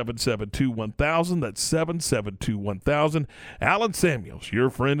call at 772-1000. That's 772-1000. Allen Samuels, your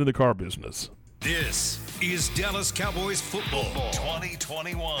friend in the car business. This is Dallas Cowboys football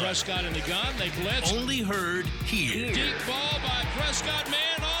 2021. Prescott in the gun. They blitz. Only heard here. Deep ball by Prescott.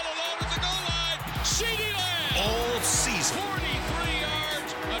 Man all alone at the goal line. CeeDee Lamb. All season. 43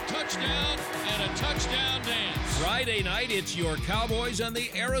 yards, a touchdown, and a touchdown dance. Friday night, it's your Cowboys and the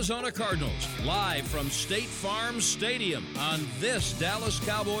Arizona Cardinals. Live from State Farm Stadium on this Dallas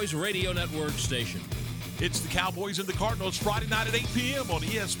Cowboys radio network station. It's the Cowboys and the Cardinals Friday night at 8 p.m. on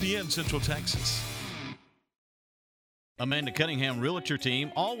ESPN Central Texas. Amanda Cunningham Realtor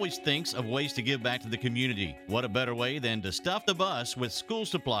Team always thinks of ways to give back to the community. What a better way than to stuff the bus with school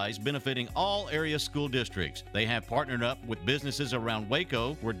supplies benefiting all area school districts. They have partnered up with businesses around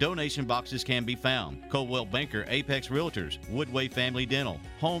Waco where donation boxes can be found. Coldwell Banker Apex Realtors, Woodway Family Dental,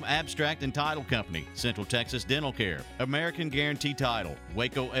 Home Abstract and Title Company, Central Texas Dental Care, American Guarantee Title,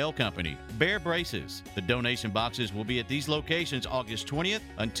 Waco Ale Company, Bear Braces. The donation boxes will be at these locations August 20th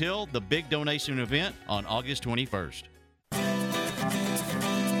until the big donation event on August 21st.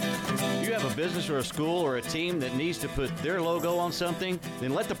 You have a business or a school or a team that needs to put their logo on something?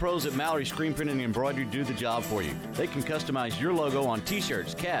 Then let the pros at Mallory Screen Printing and Embroidery do the job for you. They can customize your logo on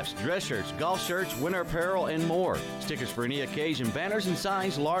t-shirts, caps, dress shirts, golf shirts, winter apparel, and more. Stickers for any occasion, banners and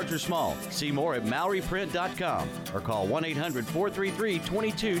signs, large or small. See more at MalloryPrint.com or call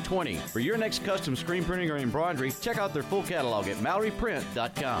 1-800-433-2220. For your next custom screen printing or embroidery, check out their full catalog at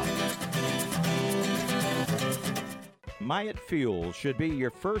MalloryPrint.com. Myatt Fuels should be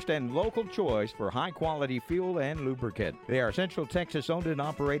your first and local choice for high-quality fuel and lubricant. They are Central Texas owned and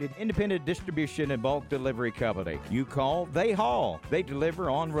operated independent distribution and bulk delivery company. You call, they haul. They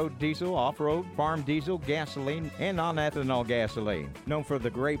deliver on-road diesel, off-road, farm diesel, gasoline, and non-ethanol gasoline. Known for the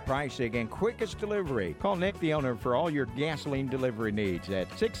great pricing and quickest delivery. Call Nick, the owner, for all your gasoline delivery needs at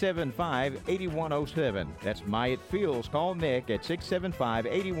 675-8107. That's Myatt Fuels. Call Nick at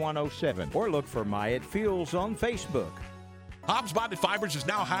 675-8107 or look for Myatt Fuels on Facebook. Hobbs Bonded Fibers is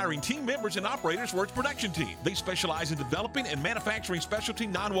now hiring team members and operators for its production team. They specialize in developing and manufacturing specialty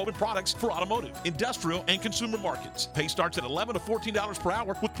non-woven products for automotive, industrial, and consumer markets. Pay starts at $11 to $14 per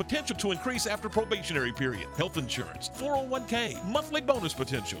hour with potential to increase after probationary period. Health insurance, 401k, monthly bonus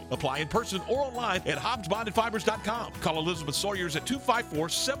potential. Apply in person or online at HobbsBondedFibers.com. Call Elizabeth Sawyers at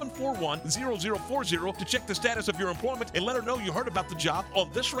 254-741-0040 to check the status of your employment and let her know you heard about the job on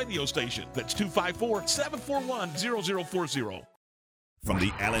this radio station. That's 254-741-0040. From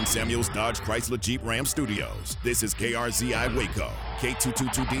the Allen Samuels Dodge Chrysler Jeep Ram Studios, this is KRZI Waco,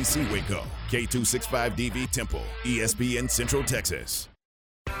 K222DC Waco, K265DV Temple, ESPN Central Texas.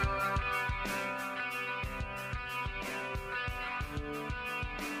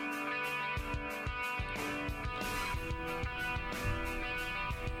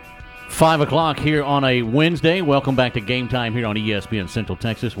 Five o'clock here on a Wednesday. Welcome back to Game Time here on ESPN Central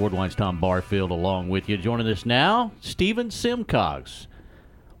Texas. Wardline's Tom Barfield along with you. Joining us now, Stephen Simcox,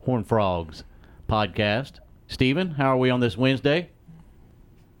 Horned Frogs podcast. Stephen, how are we on this Wednesday?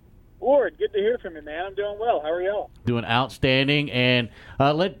 Ward, good to hear from you, man. I'm doing well. How are y'all? Doing outstanding. And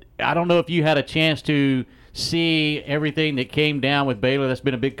I don't know if you had a chance to see everything that came down with Baylor. That's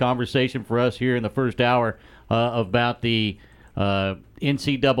been a big conversation for us here in the first hour about the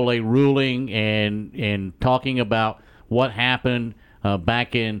NCAA ruling and talking about what happened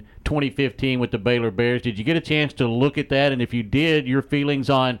back in 2015 with the Baylor Bears. Did you get a chance to look at that? And if you did, your feelings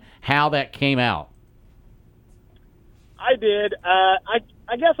on how that came out? I did.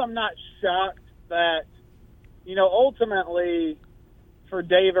 I guess I'm not shocked that, ultimately for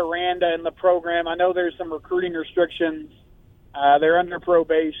Dave Aranda and the program, I know there's some recruiting restrictions. They're under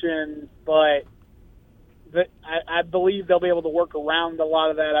probation, but I believe they'll be able to work around a lot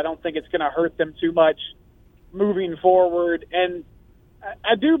of that. I don't think it's going to hurt them too much moving forward. And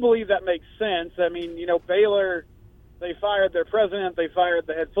I do believe that makes sense. I mean, Baylor, they fired their president, they fired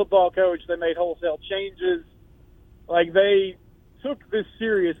the head football coach, they made wholesale changes. Like, they took this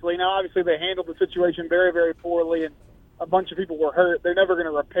seriously. Now, obviously, they handled the situation very, very poorly, and a bunch of people were hurt. They're never going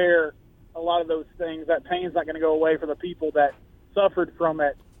to repair a lot of those things. That pain's not going to go away for the people that suffered from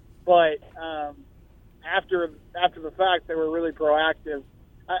it. But after the fact, they were really proactive.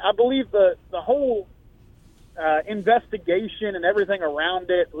 I believe the whole investigation and everything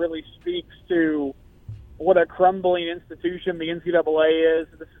around it really speaks to what a crumbling institution the NCAA is.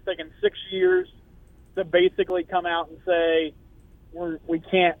 This is taking 6 years to basically come out and say,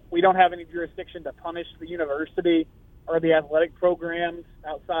 we don't have any jurisdiction to punish the university or the athletic programs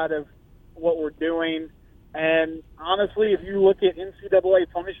outside of what we're doing. And honestly, if you look at NCAA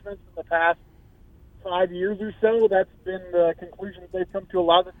punishments in the past 5 years or so, that's been the conclusion that they've come to a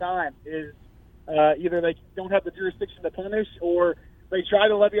lot of the time is either they don't have the jurisdiction to punish, or they try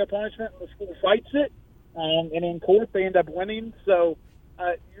to levy a punishment and the school fights it, and in court they end up winning. So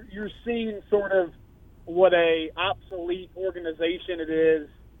you're seeing sort of what a obsolete organization it is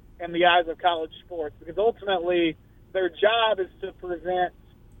in the eyes of college sports, because ultimately their job is to prevent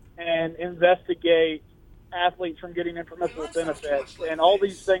and investigate athletes from getting impermissible benefits, and all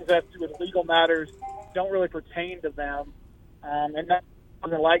these things that have to do with legal matters don't really pertain to them. And that, in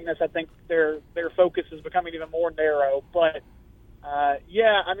the likeness, I think their focus is becoming even more narrow. But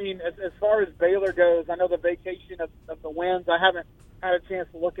yeah, I mean, as far as Baylor goes, I know the vacation of the wins. I haven't had a chance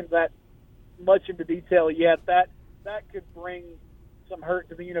to look into that much into detail yet. That could bring some hurt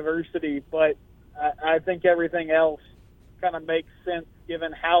to the university, but I think everything else kind of makes sense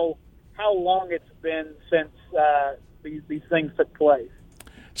given how long it's been since these things took place.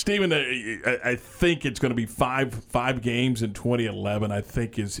 Stephen, I think it's going to be five games in 2011. I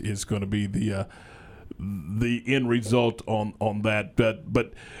think is going to be the end result on that.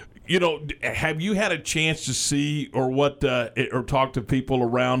 But you know, have you had a chance to see or talk to people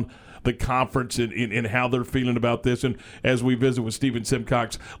around the conference and how they're feeling about this? And as we visit with Stephen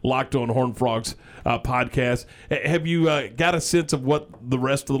Simcox, Locked On Horned Frogs podcast, have you got a sense of what the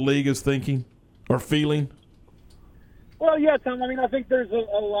rest of the league is thinking or feeling? Well, yeah, Tom. I mean, I think there's a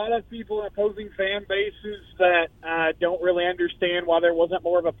lot of people in opposing fan bases that don't really understand why there wasn't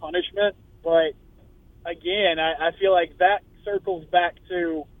more of a punishment. But again, I feel like that circles back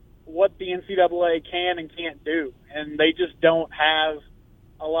to what the NCAA can and can't do, and they just don't have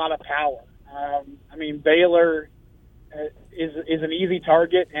a lot of power. I mean, Baylor is an easy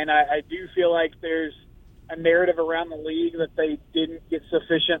target, and I do feel like there's a narrative around the league that they didn't get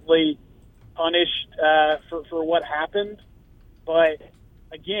sufficiently punished for what happened. But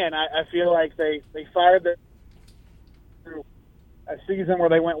again, I feel like they fired them through a season where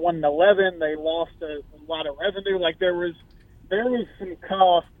they went 1-11. They lost a lot of revenue. Like there was some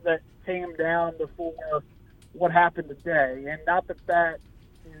cost that came down before what happened today, and not that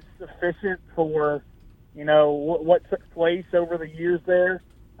is sufficient for what took place over the years there,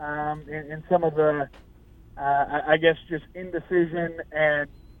 and some of the I guess just indecision and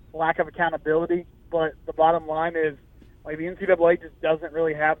lack of accountability. But the bottom line is, like, the NCAA just doesn't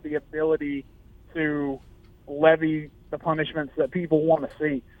really have the ability to levy the punishments that people want to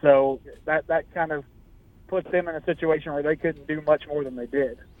see. So that kind of puts them in a situation where they couldn't do much more than they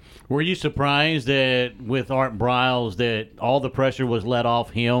did. Were you surprised that with Art Briles that all the pressure was let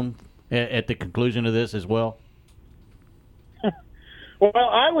off him at the conclusion of this as well? Well,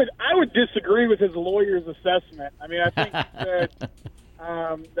 I would disagree with his lawyer's assessment. I mean, I think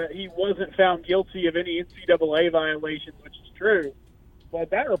that he wasn't found guilty of any NCAA violations, which is true.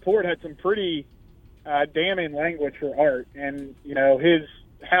 But that report had some pretty damning language for Art, and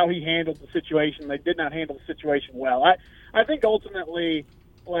how he handled the situation. They did not handle the situation well. I think ultimately,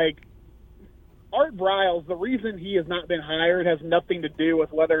 like, Art Briles, the reason he has not been hired has nothing to do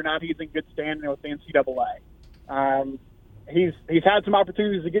with whether or not he's in good standing with the NCAA. He's had some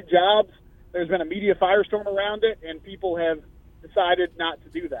opportunities to get jobs. There's been a media firestorm around it, and people have decided not to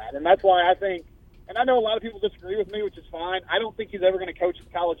do that. And that's why I think, and I know a lot of people disagree with me, which is fine, I don't think he's ever going to coach at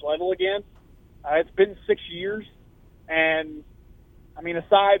the college level again. It's been 6 years. And, I mean,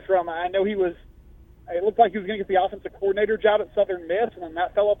 aside from, I know it looked like he was going to get the offensive coordinator job at Southern Miss, and then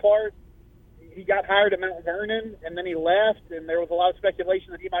that fell apart. He got hired at Mount Vernon, and then he left, and there was a lot of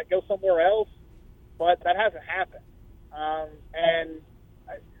speculation that he might go somewhere else, but that hasn't happened. And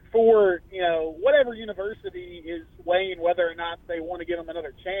for, whatever university is weighing whether or not they want to give him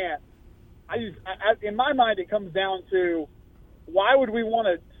another chance, in my mind, it comes down to, why would we want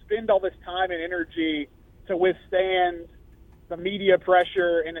to spend all this time and energy to withstand the media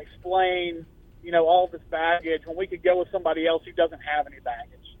pressure and explain, all this baggage when we could go with somebody else who doesn't have any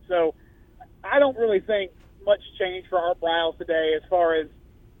baggage? So I don't really think much changed for Art Briles today as far as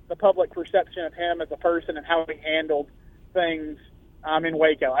the public perception of him as a person and how he handled things in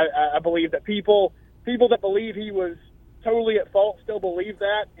Waco. I believe that people that believe he was totally at fault still believe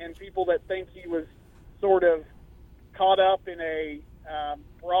that, and people that think he was sort of caught up in a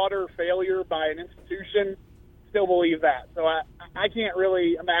broader failure by an institution still believe that. So I can't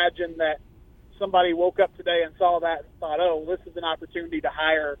really imagine that somebody woke up today and saw that and thought, oh, this is an opportunity to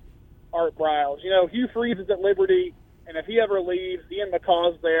hire Art Briles. Hugh Freeze is at Liberty, and if he ever leaves, Ian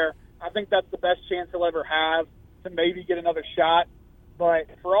McCaw's there. I think that's the best chance he'll ever have to maybe get another shot But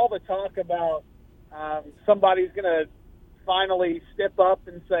for all the talk about somebody's going to finally step up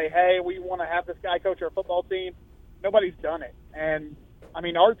and say, hey, we want to have this guy coach our football team, nobody's done it. And, I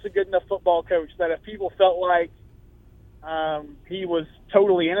mean, Art's a good enough football coach that if people felt like he was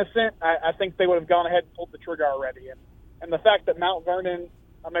totally innocent, I think they would have gone ahead and pulled the trigger already. And the fact that Mount Vernon,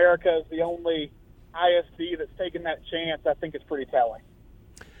 America, is the only ISD that's taken that chance, I think is pretty telling.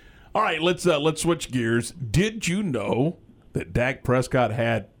 All right, let's switch gears. Did you know that Dak Prescott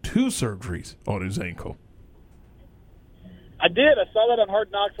had 2 surgeries on his ankle? I did. I saw that on Hard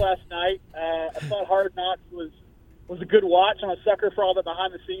Knocks last night. I thought Hard Knocks was a good watch. I'm a sucker for all the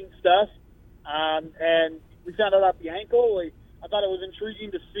behind-the-scenes stuff. And we found out about the ankle. I thought it was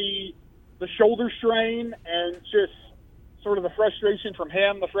intriguing to see the shoulder strain and just sort of the frustration from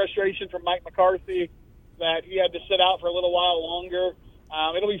him, the frustration from Mike McCarthy that he had to sit out for a little while longer.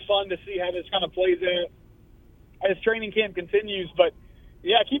 It'll be fun to see how this kind of plays out as training camp continues. But,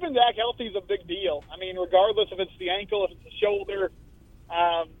 yeah, keeping Dak healthy is a big deal. I mean, regardless if it's the ankle, if it's the shoulder.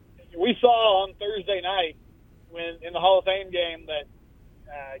 We saw on Thursday night when in the Hall of Fame game that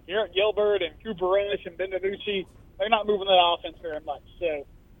Garrett Gilbert and Cooper Rush and Ben DiNucci, they're not moving that offense very much. So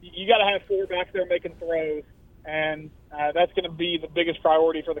you got to have 4 back there making throws, and that's going to be the biggest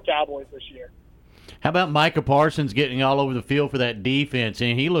priority for the Cowboys this year. How about Micah Parsons getting all over the field for that defense?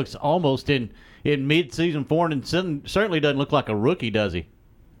 And he looks almost in mid-season form, and certainly doesn't look like a rookie, does he?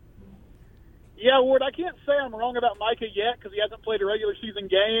 Yeah, Ward, I can't say I'm wrong about Micah yet because he hasn't played a regular season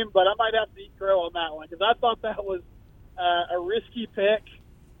game, but I might have to eat crow on that one because I thought that was a risky pick,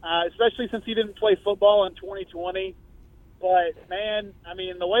 especially since he didn't play football in 2020. But, man, I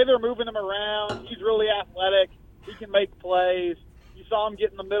mean, the way they're moving him around, he's really athletic. He can make plays. You saw him get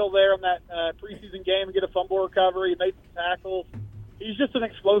in the middle there in that preseason game and get a fumble recovery, made some tackles. He's just an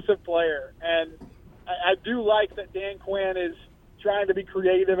explosive player. And I do like that Dan Quinn is trying to be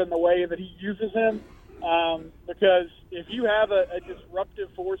creative in the way that he uses him because if you have a disruptive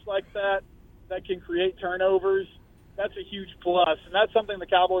force like that can create turnovers, that's a huge plus. And that's something the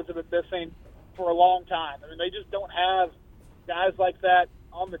Cowboys have been missing for a long time. I mean, they just don't have guys like that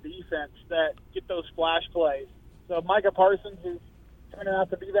on the defense that get those splash plays. So if Micah Parsons is turning out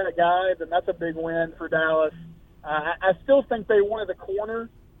to be that guy, then that's a big win for Dallas. I still think they wanted a corner.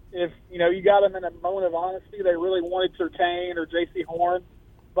 If, you got them in a moment of honesty, they really wanted Surtain or J.C. Horn.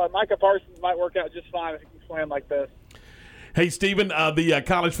 But Micah Parsons might work out just fine if he keeps playing like this. Hey, Stephen, the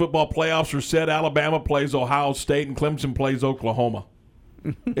college football playoffs are set. Alabama plays Ohio State, and Clemson plays Oklahoma.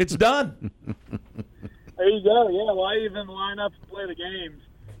 It's done. There you go. Yeah, why even line up and play the games?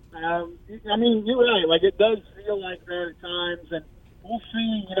 I mean, you're right. Like, it does feel like that at times, and we'll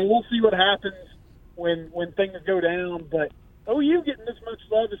see. We'll see what happens when things go down. But OU getting this much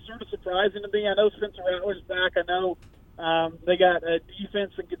love is sort of surprising to me. I know Spencer Rattler's back. I know they got a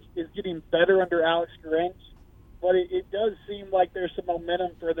defense that is getting better under Alex Grinch. But it does seem like there's some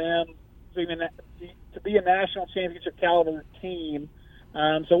momentum for them to be a national championship caliber team.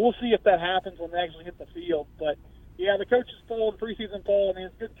 So we'll see if that happens when they actually hit the field. But, yeah, the coaches poll, the preseason poll, I mean,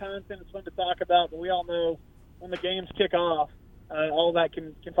 it's good content. It's fun to talk about. But we all know when the games kick off, all that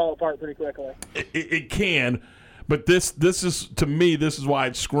can fall apart pretty quickly. It can. But this is, to me, this is why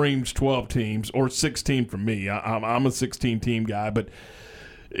it screams 12 teams or 16 for me. I'm a 16-team guy, but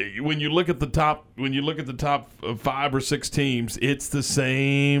when you look at the top 5 or 6 teams, it's the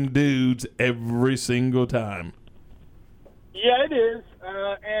same dudes every single time. Yeah, it is,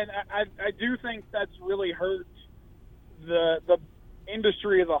 and I do think that's really hurt the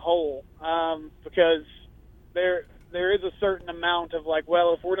industry as a whole because there is a certain amount of like,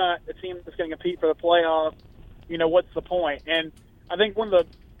 well, if we're not a team that's going to compete for the playoffs, what's the point? And I think one of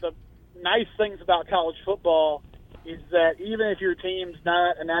the nice things about college football is that even if your team's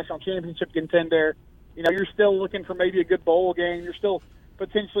not a national championship contender, you're still looking for maybe a good bowl game. You're still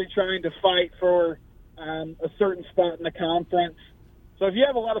potentially trying to fight for a certain spot in the conference. So if you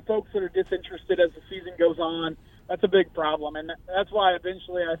have a lot of folks that are disinterested as the season goes on, that's a big problem. And that's why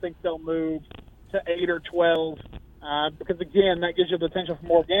eventually I think they'll move to 8 or 12 because, again, that gives you the potential for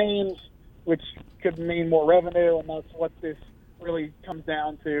more games, which could mean more revenue, and that's what this really comes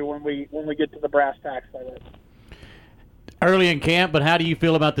down to when we get to the brass tacks of it. Early in camp, but how do you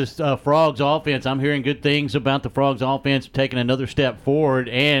feel about this Frogs offense? I'm hearing good things about the Frogs offense taking another step forward,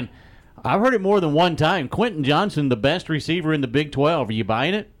 and I've heard it more than one time. Quentin Johnson, the best receiver in the Big 12. Are you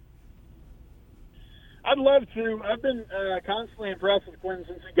buying it? I'd love to. I've been constantly impressed with Quentin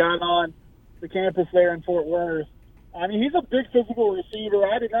since he got on the campus there in Fort Worth. I mean, he's a big physical receiver.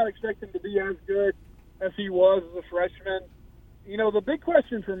 I did not expect him to be as good as he was as a freshman. The big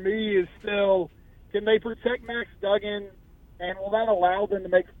question for me is still, can they protect Max Duggan And will that allow them to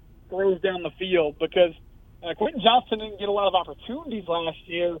make throws down the field? Because Quentin Johnston didn't get a lot of opportunities last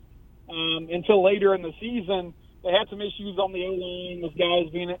year until later in the season. They had some issues on the O-line with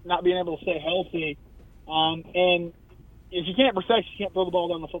guys not being able to stay healthy. And if you can't protect, you can't throw the ball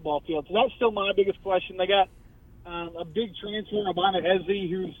down the football field. So that's still my biggest question. They got a big transfer, Abana Eze,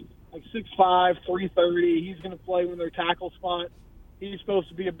 who's like 6'5", 330. He's going to play in their tackle spot. He's supposed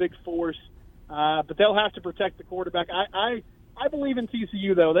to be a big force. But they'll have to protect the quarterback. I believe in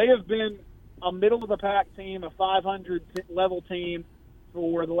TCU, though. They have been a middle-of-the-pack team, a 500-level team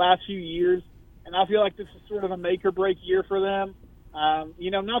for the last few years. And I feel like this is sort of a make-or-break year for them.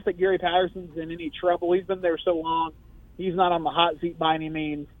 Not that Gary Patterson's in any trouble. He's been there so long. He's not on the hot seat by any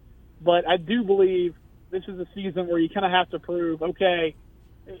means. But I do believe this is a season where you kind of have to prove, okay,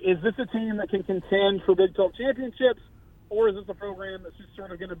 is this a team that can contend for Big 12 championships, or is this a program that's just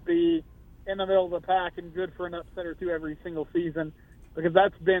sort of going to be in the middle of the pack and good for an upset or two every single season? Because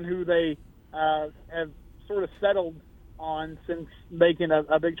that's been who they have sort of settled on since making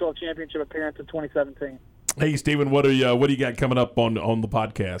a Big 12 championship appearance in 2017. Hey, Stephen, what do you got coming up on the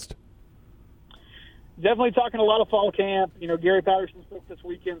podcast? Definitely talking a lot of fall camp. Gary Patterson spoke this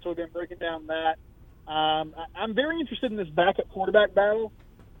weekend, so we've been breaking down that. I'm very interested in this backup quarterback battle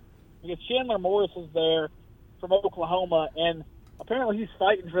because Chandler Morris is there from Oklahoma, and apparently he's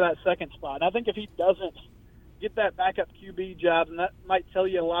fighting for that second spot. And I think if he doesn't get that backup QB job, then that might tell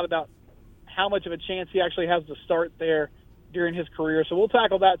you a lot about how much of a chance he actually has to start there during his career. So we'll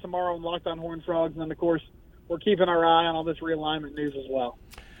tackle that tomorrow on Locked on Horned Frogs, and then, of course, we're keeping our eye on all this realignment news as well.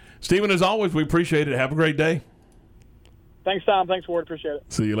 Stephen, as always, we appreciate it. Have a great day. Thanks, Tom. Thanks, Ward. Appreciate it.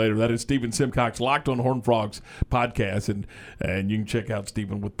 See you later. That is Stephen Simcox, Locked on Horned Frogs podcast, and you can check out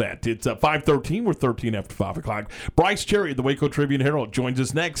Stephen with that. It's 5:13. We're 13 after 5 o'clock. Bryce Cherry of the Waco Tribune-Herald joins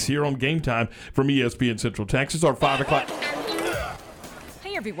us next here on Game Time from ESPN Central Texas, our 5 o'clock.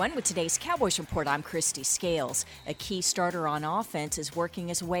 Hey everyone, with today's Cowboys Report, I'm Christy Scales. A key starter on offense is working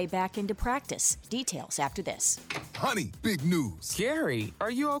his way back into practice. Details after this. Honey, big news. Gary,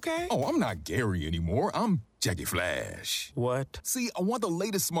 are you okay? Oh, I'm not Gary anymore. I'm Jackie Flash. What? See, I want the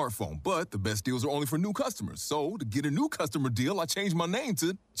latest smartphone, but the best deals are only for new customers. So, to get a new customer deal, I changed my name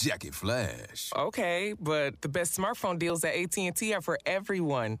to Jackie Flash. Okay, but the best smartphone deals at AT&T are for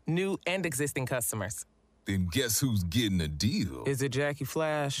everyone, new and existing customers. Then guess who's getting a deal? Is it Jackie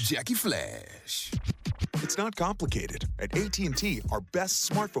Flash? Jackie Flash. It's not complicated. At AT&T, our best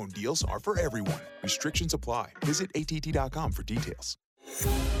smartphone deals are for everyone. Restrictions apply. Visit att.com for details.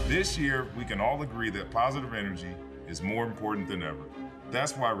 This year, we can all agree that positive energy is more important than ever.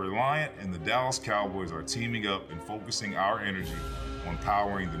 That's why Reliant and the Dallas Cowboys are teaming up and focusing our energy on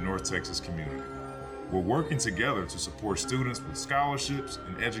powering the North Texas community. We're working together to support students with scholarships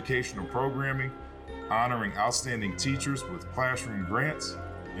and educational programming, honoring outstanding teachers with classroom grants,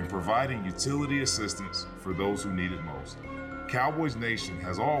 and providing utility assistance for those who need it most. Cowboys Nation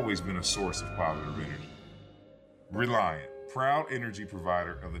has always been a source of positive energy. Reliant, proud energy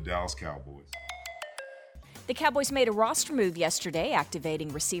provider of the Dallas Cowboys. The Cowboys made a roster move yesterday,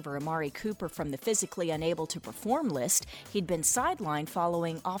 activating receiver Amari Cooper from the physically unable to perform list. He'd been sidelined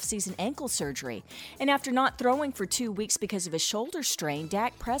following off-season ankle surgery. And after not throwing for 2 weeks because of a shoulder strain,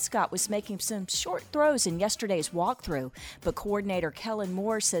 Dak Prescott was making some short throws in yesterday's walkthrough. But coordinator Kellen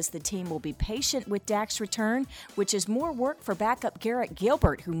Moore says the team will be patient with Dak's return, which is more work for backup Garrett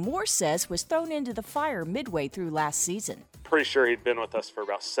Gilbert, who Moore says was thrown into the fire midway through last season. Pretty sure he'd been with us for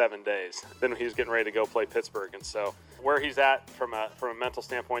about 7 days. Then he was getting ready to go play Pittsburgh. And so where he's at from a mental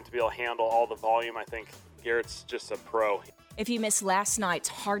standpoint to be able to handle all the volume, I think Garrett's just a pro. If you missed last night's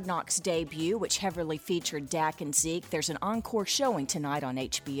Hard Knocks debut, which heavily featured Dak and Zeke, there's an encore showing tonight on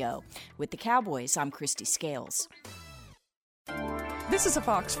HBO. With the Cowboys, I'm Christy Scales. This is a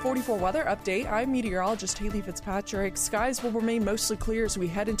Fox 44 weather update. I'm meteorologist Haley Fitzpatrick. Skies will remain mostly clear as we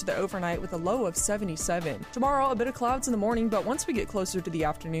head into the overnight with a low of 77. Tomorrow, a bit of clouds in the morning, but once we get closer to the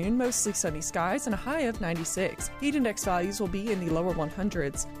afternoon, mostly sunny skies and a high of 96. Heat index values will be in the lower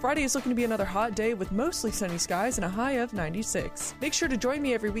 100s. Friday is looking to be another hot day with mostly sunny skies and a high of 96. Make sure to join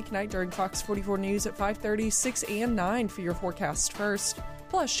me every weeknight during Fox 44 News at 5:30, 6, and 9 for your forecast first.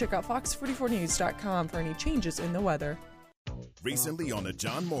 Plus, check out fox44news.com for any changes in the weather. Recently on the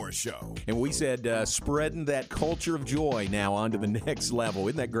John Morris Show. And we said spreading that culture of joy now onto the next level.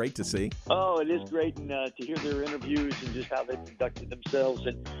 Isn't that great to see? Oh, it is great, and to hear their interviews and just how they conducted themselves.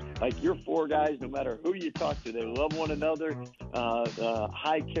 And like your four guys, no matter who you talk to, they love one another,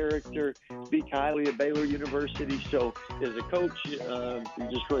 high character, speak highly of Baylor University. So as a coach, you're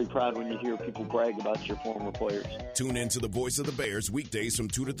just really proud when you hear people brag about your former players. Tune in to the Voice of the Bears weekdays from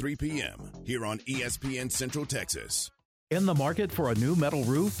 2 to 3 p.m. here on ESPN Central Texas. In the market for a new metal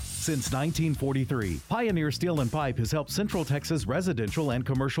roof? Since 1943, Pioneer Steel & Pipe has helped Central Texas residential and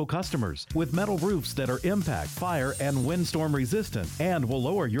commercial customers with metal roofs that are impact, fire, and windstorm resistant and will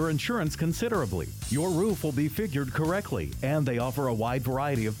lower your insurance considerably. Your roof will be figured correctly, and they offer a wide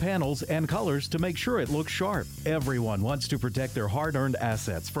variety of panels and colors to make sure it looks sharp. Everyone wants to protect their hard-earned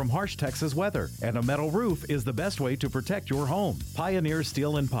assets from harsh Texas weather, and a metal roof is the best way to protect your home. Pioneer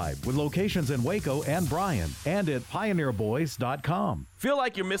Steel & Pipe, with locations in Waco and Bryan, and at pioneerboys.com. Feel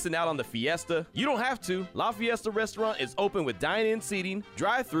like you're missing out on the fiesta? You don't have to. La Fiesta Restaurant is open with dine-in seating,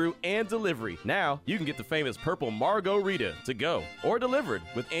 drive-through, and delivery. Now, you can get the famous purple Margarita to go or delivered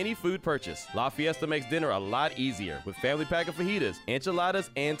with any food purchase. La Fiesta makes dinner a lot easier with family pack of fajitas, enchiladas,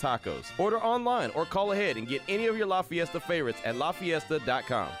 and tacos. Order online or call ahead and get any of your La Fiesta favorites at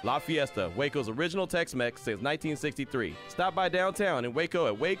lafiesta.com. La Fiesta, Waco's original Tex-Mex since 1963. Stop by downtown in Waco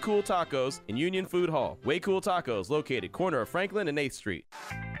at Way Cool Tacos and Union Food Hall. Way Cool Tacos, located corner of Franklin and 8th Street.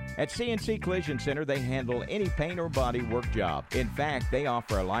 At CNC Collision Center, they handle any paint or body work job. In fact, they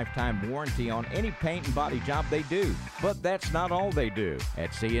offer a lifetime warranty on any paint and body job they do. But that's not all they do. At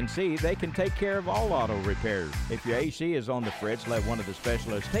CNC, they can take care of all auto repairs. If your AC is on the fritz, let one of the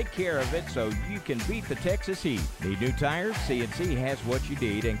specialists take care of it so you can beat the Texas heat. Need new tires? CNC has what you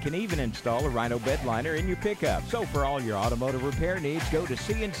need and can even install a Rhino bed liner in your pickup. So for all your automotive repair needs, go to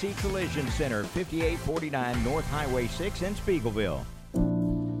CNC Collision Center, 5849 North Highway 6 in Spiegelville.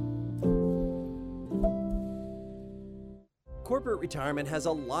 Corporate retirement has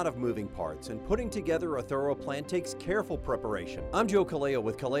a lot of moving parts, and putting together a thorough plan takes careful preparation. I'm Joe Kaleo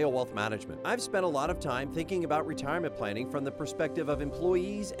with Kaleo Wealth Management. I've spent a lot of time thinking about retirement planning from the perspective of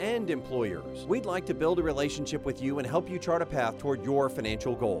employees and employers. We'd like to build a relationship with you and help you chart a path toward your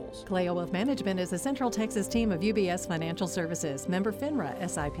financial goals. Kaleo Wealth Management is a Central Texas team of UBS Financial Services, member FINRA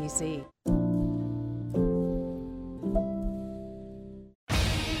SIPC.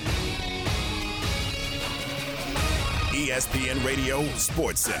 ESPN Radio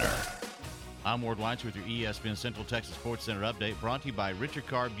Sports Center. I'm Ward Weitz with your ESPN Central Texas Sports Center update, brought to you by Richard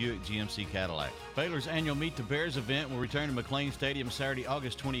Carr Buick GMC Cadillac. Baylor's annual Meet the Bears event will return to McLean Stadium Saturday,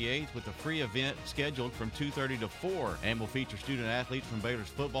 August 28th, with a free event scheduled from 2:30 to 4, and will feature student athletes from Baylor's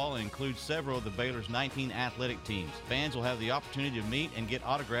football and include several of the Baylor's 19 athletic teams. Fans will have the opportunity to meet and get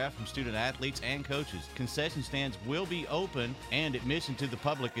autographs from student athletes and coaches. Concession stands will be open, and admission to the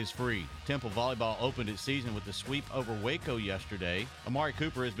public is free. Temple Volleyball opened its season with a sweep over Waco yesterday. Amari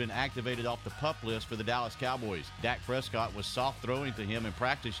Cooper has been activated off the PUP list for the Dallas Cowboys. Dak Prescott was soft throwing to him in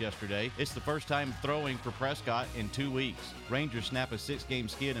practice yesterday. It's the first time throwing for Prescott in 2 weeks. Rangers snap a 6-game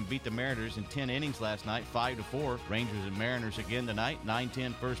skid and beat the Mariners in 10 innings last night, 5-4. Rangers and Mariners again tonight,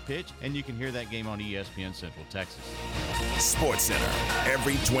 9:10 first pitch, and you can hear that game on ESPN Central Texas. Sports Center,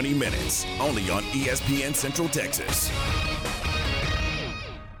 every 20 minutes, only on ESPN Central Texas.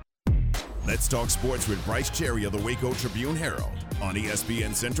 Let's talk sports with Bryce Cherry of the Waco Tribune-Herald on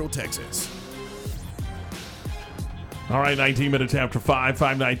ESPN Central Texas. All right, 19 minutes after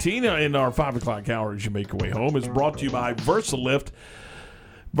 5:19 in our 5 o'clock hour as you make your way home is brought to you by VersaLift.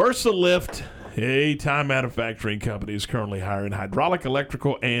 VersaLift, a time manufacturing company, is currently hiring hydraulic,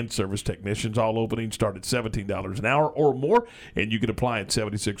 electrical, and service technicians. All openings start at $17 an hour or more, and you can apply at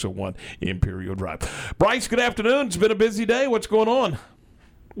 7601 Imperial Drive. Bryce, good afternoon. It's been a busy day. What's going on?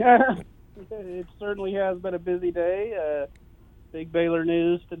 Yeah, it certainly has been a busy day. Big Baylor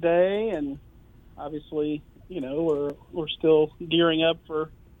news today, and obviously, you know, we're still gearing up for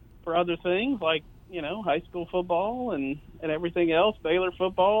other things like, you know, high school football and everything else, Baylor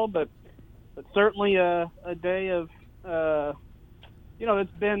football, but certainly a day of, you know,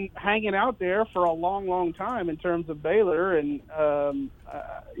 it's been hanging out there for a long, long time in terms of Baylor, and,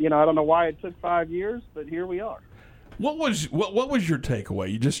 you know, I don't know why it took 5 years, but here we are. What was your takeaway?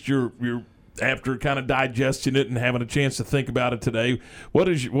 You just your after kind of digesting it and having a chance to think about it today. What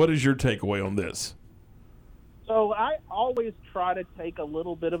is your takeaway on this? So I always try to take a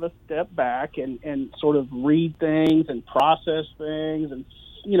little bit of a step back and sort of read things and process things and,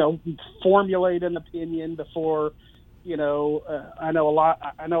 you know, formulate an opinion before, you know, I know a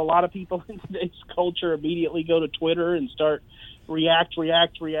lot of people in today's culture immediately go to Twitter and start react,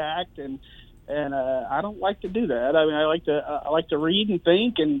 and I don't like to do that. I mean, I like to read and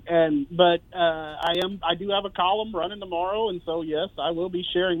think, but I do have a column running tomorrow, and so yes, I will be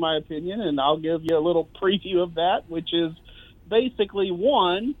sharing my opinion, and I'll give you a little preview of that, which is basically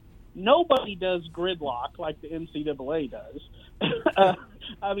one: nobody does gridlock like the NCAA does.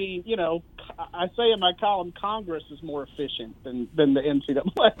 I mean, you know, I say in my column, Congress is more efficient than the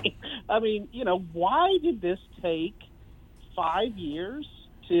NCAA. I mean, you know, why did this take 5 years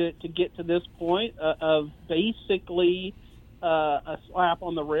to get to this point of basically a slap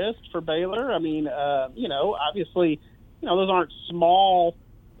on the wrist for Baylor. I mean, obviously, those aren't small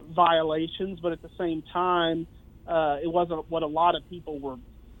violations, but at the same time, it wasn't what a lot of people were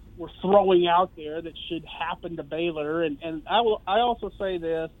throwing out there that should happen to Baylor. And I also say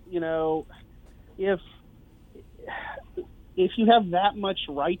this, if you have that much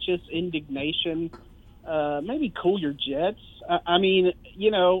righteous indignation, maybe cool your jets. I mean,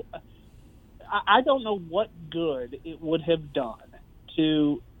 I don't know what good it would have done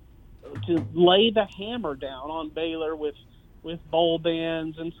to lay the hammer down on Baylor with bowl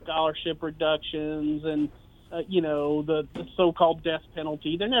bans and scholarship reductions and the so-called death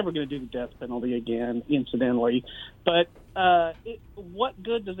penalty. They're never going to do the death penalty again, incidentally. But what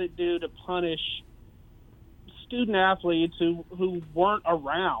good does it do to punish student athletes who weren't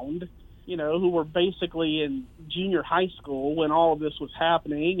around, who were basically in junior high school when all of this was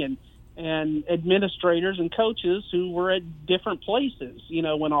happening, and administrators and coaches who were at different places,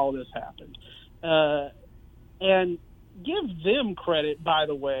 when all of this happened. And give them credit, by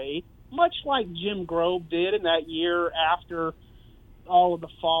the way, much like Jim Grobe did in that year after all of the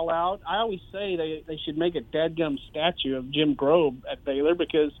fallout. I always say they should make a dadgum statue of Jim Grobe at Baylor,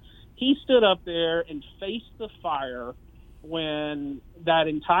 because he stood up there and faced the fire when that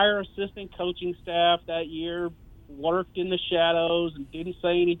entire assistant coaching staff that year lurked in the shadows and didn't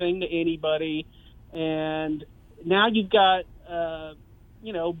say anything to anybody. And now you've got,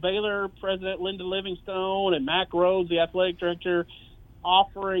 Baylor President Linda Livingstone and Mack Rhoades, the athletic director,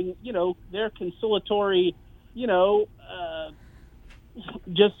 offering, their conciliatory, they're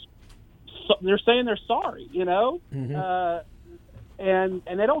saying they're sorry, and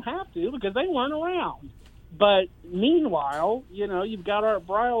they don't have to because they weren't around. But meanwhile, you've got Art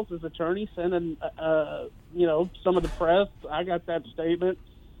Briles as attorney sending, some of the press. I got that statement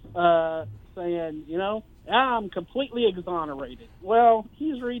saying, I'm completely exonerated. Well,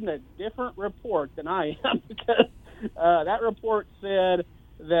 he's reading a different report than I am, because that report said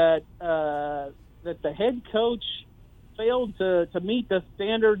that the head coach failed to meet the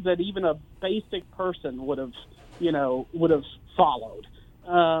standards that even a basic person would have followed.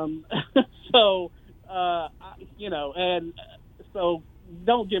 So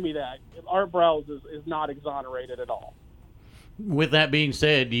don't give me that. Art Briles is not exonerated at all. With that being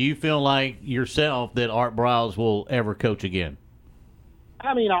said, do you feel like yourself that Art Briles will ever coach again?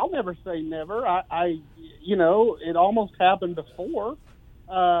 I mean, I'll never say never. It almost happened before.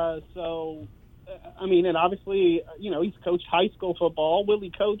 And obviously, he's coached high school football. Will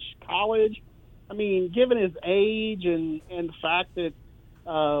he coach college? I mean, given his age and the fact that,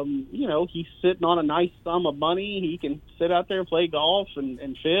 he's sitting on a nice sum of money, he can sit out there and play golf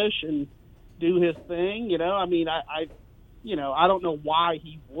and fish and do his thing. I don't know why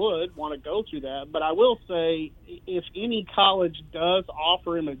he would want to go through that, but I will say if any college does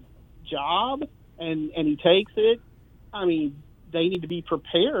offer him a job and he takes it, I mean, they need to be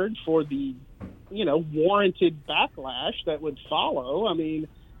prepared for the, warranted backlash that would follow. I mean,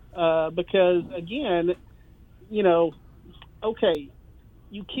 because again, okay,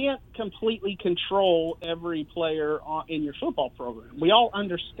 you can't completely control every player in your football program. We all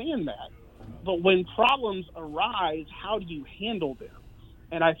understand that. But when problems arise, how do you handle them?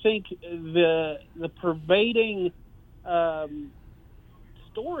 And I think the pervading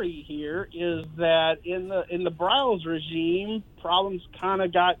story here is that in the Briles regime, problems kind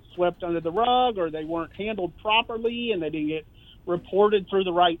of got swept under the rug, or they weren't handled properly, and they didn't get reported through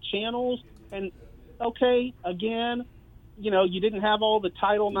the right channels. And okay, again, you didn't have all the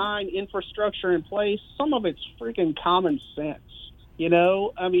Title IX infrastructure in place. Some of it's freaking common sense,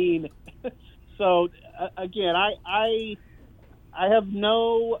 I mean. So again, I have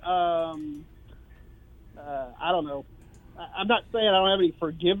no, I don't know. I'm not saying I don't have any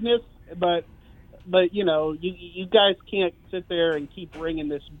forgiveness, but you guys can't sit there and keep ringing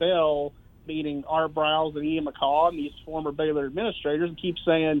this bell, meaning Art Briles and Ian McCaw and these former Baylor administrators, and keep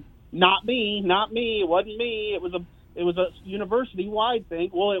saying, not me, it wasn't me, it was a university-wide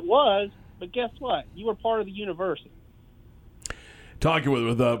thing. Well, it was, but guess what? You were part of the university. Talking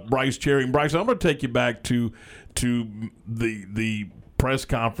with Bryce Cherry. And Bryce, I'm going to take you back to the press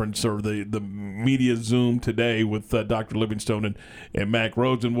conference or the media Zoom today with Dr. Livingstone and Mack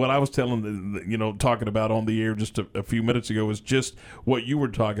Rhoades. And what I was talking about on the air just a few minutes ago was just what you were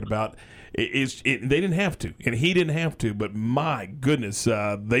talking about. They didn't have to, and he didn't have to, but my goodness,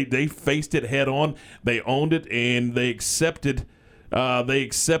 they faced it head on. They owned it, and they accepted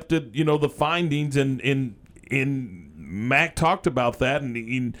the findings, and and Mac talked about that,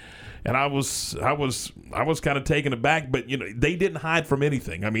 and I was kind of taken aback, but they didn't hide from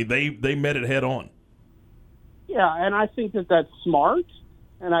anything. I mean, they met it head on. Yeah, and I think that that's smart,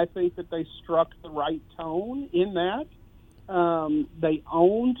 and I think that they struck the right tone in that. They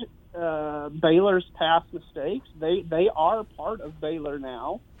owned Baylor's past mistakes. They are part of Baylor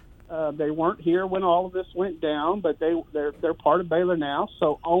now. They weren't here when all of this went down, but they're part of Baylor now.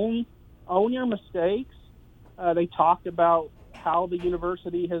 So own your mistakes. They talked about how the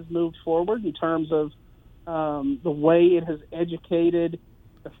university has moved forward in terms of the way it has educated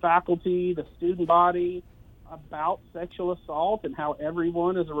the faculty, the student body about sexual assault, and how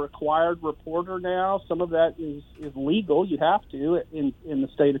everyone is a required reporter now. Some of that is legal. You have to in the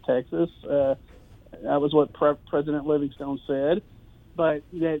state of Texas. That was what President Livingstone said. But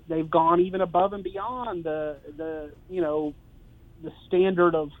that they've gone even above and beyond the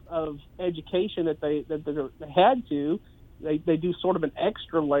standard of education that they had to. They do sort of an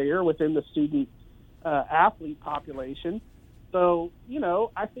extra layer within the student athlete population. So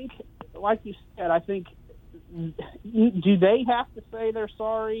I think, like you said, I think, do they have to say they're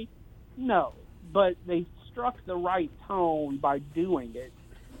sorry? No, but they struck the right tone by doing it.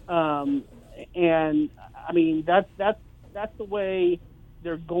 And I mean, that's the way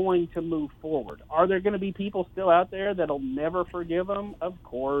they're going to move forward. Are there going to be people still out there that'll never forgive them? Of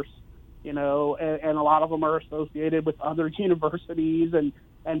course, and a lot of them are associated with other universities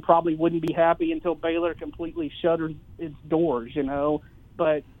and probably wouldn't be happy until Baylor completely shuttered its doors,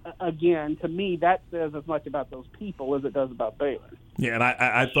 But again, to me, that says as much about those people as it does about Baylor. Yeah, and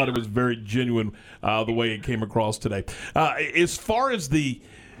I thought it was very genuine the way it came across today. As far as the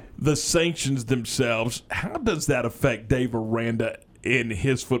sanctions themselves, how does that affect Dave Aranda and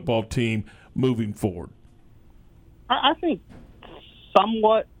his football team moving forward? I think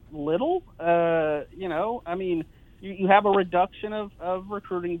somewhat little. I mean, you have a reduction of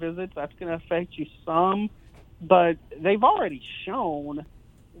recruiting visits. That's going to affect you some. But they've already shown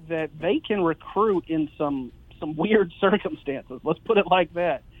that they can recruit in some weird circumstances. Let's put it like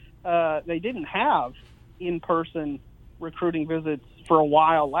that. They didn't have in-person recruiting visits for a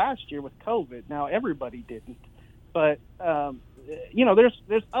while last year with COVID. Now everybody didn't, but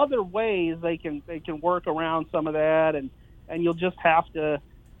there's other ways they can work around some of that, and you'll just have to,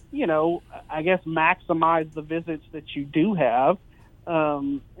 I guess maximize the visits that you do have.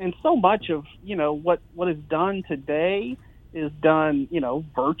 And so much of, what is done today is done,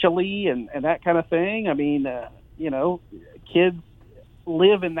 virtually and that kind of thing. I mean, kids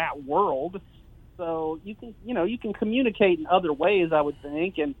live in that world, so you can communicate in other ways, I would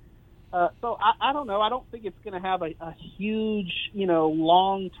think. And so I don't know. I don't think it's going to have a huge,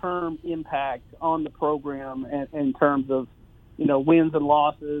 long-term impact on the program in terms of, wins and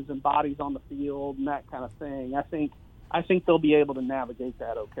losses and bodies on the field and that kind of thing. I think they'll be able to navigate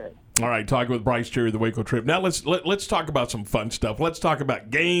that okay. All right, talking with Bryce Cherry of the Waco Trib. Now let's talk about some fun stuff. Let's talk about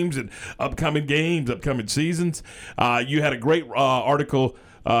games and upcoming seasons. You had a great article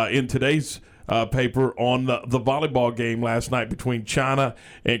in today's paper on the volleyball game last night between China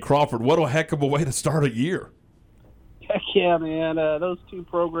and Crawford. What a heck of a way to start a year. Heck yeah, man. Those two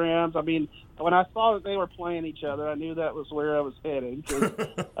programs, I mean, when I saw that they were playing each other, I knew that was where I was headed.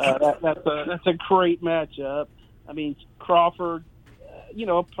 That's a great matchup. I mean, Crawford,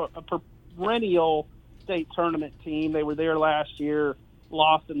 a perennial state tournament team. They were there last year,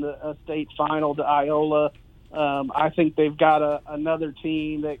 lost in the state final to Iola. I think they've got another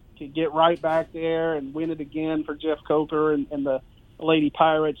team that could get right back there and win it again for Jeff Coker and the Lady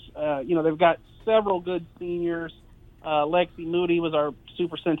Pirates. They've got several good seniors. Lexi Moody was our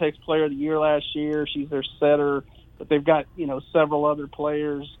Super Syntex Player of the Year last year. She's their setter, but they've got, several other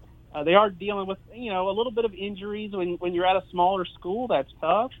players. They are dealing with, a little bit of injuries when you're at a smaller school. That's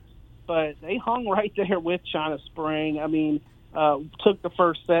tough, but they hung right there with China Spring. I mean, took the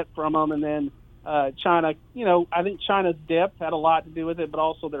first set from them, and then China, I think China's depth had a lot to do with it, but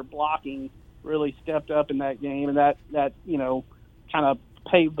also their blocking really stepped up in that game, and that kind of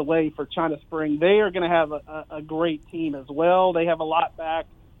paved the way for China Spring. They are going to have a great team as well. They have a lot back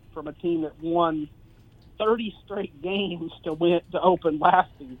from a team that won 30 straight games to open last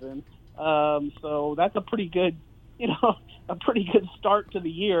season. So that's a pretty good start to the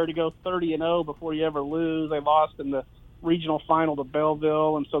year to go 30-0 before you ever lose. They lost in the regional final to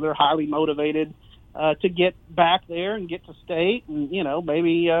Belleville, and so they're highly motivated to get back there and get to state and,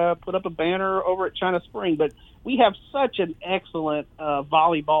 maybe put up a banner over at China Spring. But we have such an excellent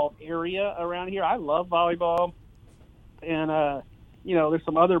volleyball area around here. I love volleyball. And, there's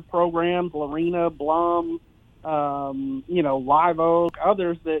some other programs, Lorena, Blum, Live Oak,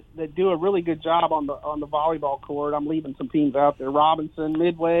 others that do a really good job on the volleyball court. I'm leaving some teams out there. Robinson,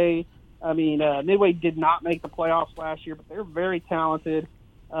 Midway. Midway did not make the playoffs last year, but they're very talented,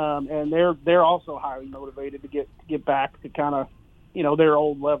 and they're also highly motivated to get back to kind of, their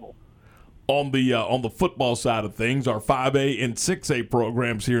old level. On the football side of things, our 5A and 6A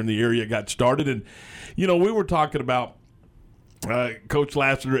programs here in the area got started, and we were talking about Coach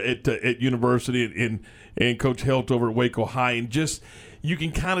Lassiter at University and Coach Helt over at Waco High, and just you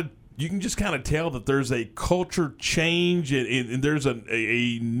can just kind of tell that there's a culture change and there's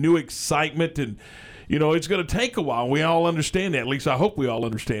a new excitement, and it's going to take a while. We all understand that. At least I hope we all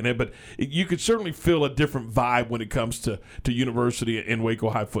understand that. But you could certainly feel a different vibe when it comes to University and Waco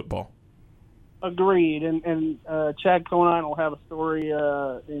High football. Agreed. And Chad Conine will have a story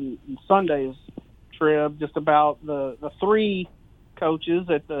in Sunday's trib just about the three coaches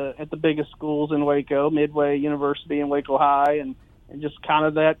at the biggest schools in Waco, Midway, University, and Waco High, and just kind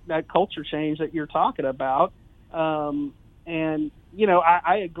of that culture change that you're talking about. I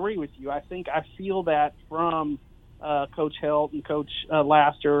agree with you. I feel that from Coach Helt and Coach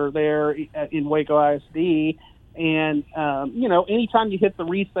Laster there in Waco ISD. And, anytime you hit the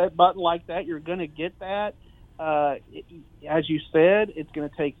reset button like that, you're going to get that. As you said, it's going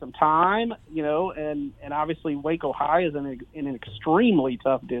to take some time, and obviously Waco High is in an extremely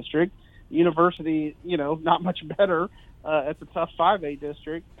tough district. University, not much better. It's a tough 5A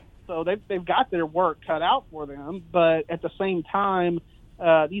district. So they've got their work cut out for them. But at the same time,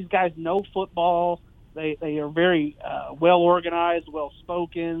 these guys know football. They are very well organized, well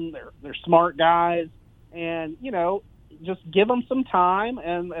spoken. They're smart guys. And, just give them some time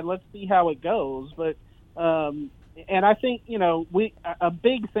and let's see how it goes. But and I think, a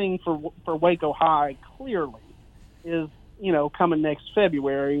big thing for Waco High clearly is, coming next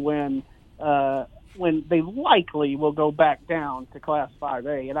February when they likely will go back down to Class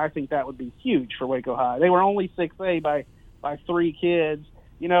 5A. And I think that would be huge for Waco High. They were only 6A by 3 kids.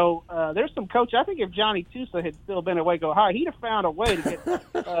 There's some coach. I think if Johnny Tusa had still been at Waco High, he'd have found a way to get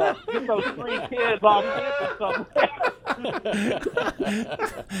those 3 kids off campus somewhere.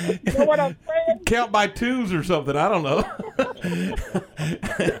 You know what I'm saying? Count by 2s or something. I don't know.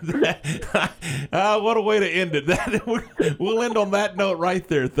 What a way to end it. We'll end on that note right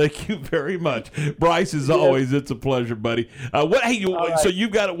there. Thank you very much, Bryce. As always, it's a pleasure, buddy. So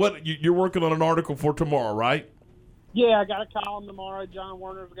you've got you're working on an article for tomorrow, right? Yeah, I got a column tomorrow. John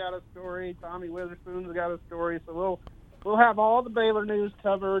Werner's got a story. Tommy Witherspoon's got a story. So we'll have all the Baylor news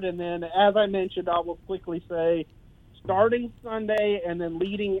covered. And then, as I mentioned, I will quickly say, starting Sunday and then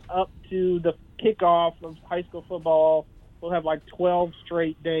leading up to the kickoff of high school football, we'll have like 12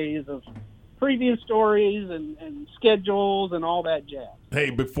 straight days of preview stories and schedules and all that jazz. Hey,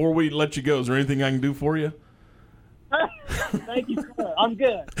 before we let you go, is there anything I can do for you? Thank you, sir. I'm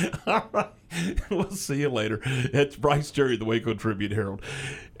good. All right. We'll see you later. It's Bryce Cherry, the Waco Tribune-Herald.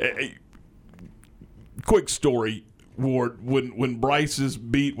 Quick story, Ward. When Bryce's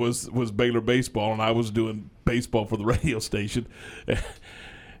beat was Baylor baseball and I was doing baseball for the radio station,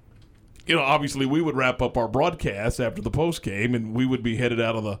 obviously we would wrap up our broadcast after the post game and we would be headed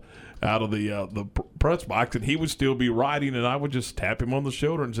out of the press box, and he would still be writing, and I would just tap him on the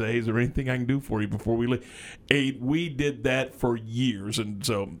shoulder and say, "Hey, is there anything I can do for you before we leave?" We did that for years, and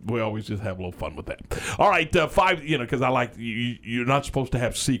so we always just have a little fun with that. All right, 5, because I like you're not supposed to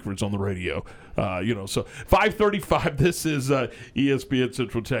have secrets on the radio, So 5:35. This is ESPN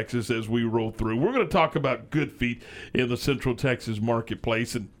Central Texas as we roll through. We're going to talk about Good Feet in the Central Texas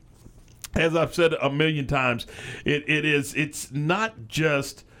marketplace, and as I've said a million times, it's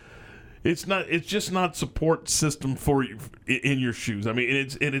just not support system for you in your shoes. I mean,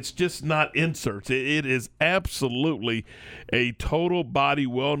 it's just not inserts. It is absolutely a total body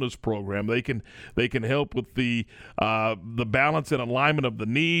wellness program. They can help with the balance and alignment of the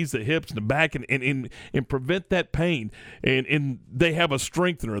knees, the hips, and the back, and prevent that pain. And they have a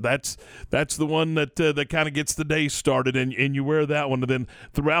strengthener. That's the one that kind of gets the day started. And you wear that one, and then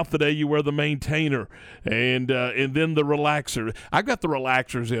throughout the day you wear the maintainer, and then the relaxer. I've got the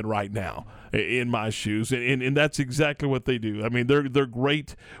relaxers in right now in my shoes, and that's exactly what they do. I mean, they're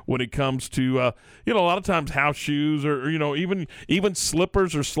great when it comes to a lot of times house shoes or even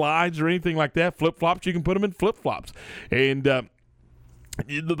slippers or slides or anything like that. Flip flops, you can put them in flip flops, and the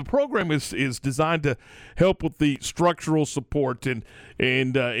program is designed to help with the structural support, and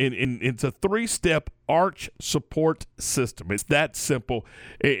it's a 3-step arch support system. It's that simple.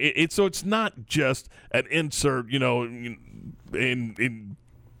 So it's not just an insert, and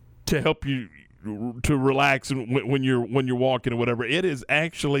to help you to relax when you're walking or whatever. It is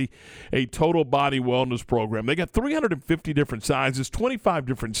actually a total body wellness program. They got 350 different sizes, 25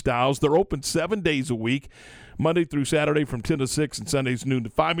 different styles. They're open 7 days a week, Monday through Saturday from 10 to 6 and Sundays noon to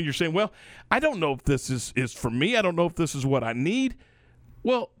 5. And you're saying, well, I don't know if this is for me. I don't know if this is what I need.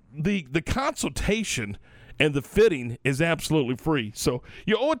 Well, the consultation and the fitting is absolutely free. So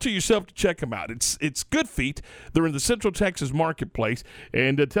you owe it to yourself to check them out. It's Good Feet. They're in the Central Texas marketplace.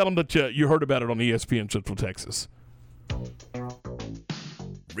 And tell them that you heard about it on ESPN Central Texas.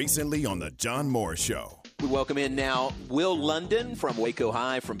 Recently on the John Moore Show. We welcome in now Will London from Waco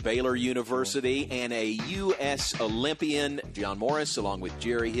High, from Baylor University, and a U.S. Olympian, John Morris, along with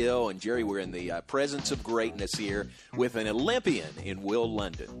Jerry Hill. And, Jerry, we're in the presence of greatness here with an Olympian in Will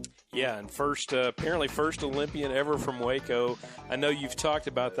London. Yeah, and apparently first Olympian ever from Waco. I know you've talked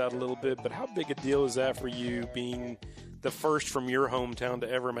about that a little bit, but how big a deal is that for you, being the first from your hometown to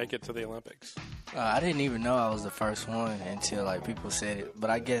ever make it to the Olympics? I didn't even know I was the first one until people said it. But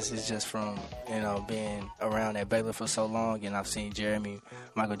I guess it's just from being around at Baylor for so long, and I've seen Jeremy,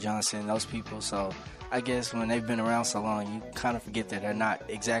 Michael Johnson, those people. So I guess when they've been around so long, you kind of forget that they're not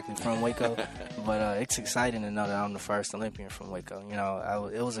exactly from Waco. But it's exciting to know that I'm the first Olympian from Waco.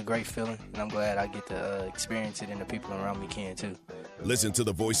 It was a great feeling, and I'm glad I get to experience it, and the people around me can too. Listen to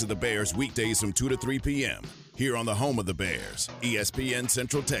the Voice of the Bears weekdays from 2 to 3 p.m. here on the home of the Bears, ESPN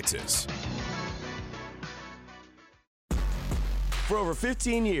Central Texas. For over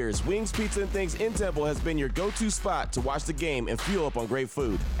 15 years, Wings Pizza and Things in Temple has been your go-to spot to watch the game and fuel up on great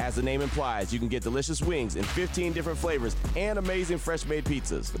food. As the name implies, you can get delicious wings in 15 different flavors and amazing fresh-made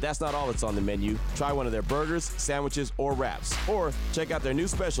pizzas. But that's not all that's on the menu. Try one of their burgers, sandwiches, or wraps. Or check out their new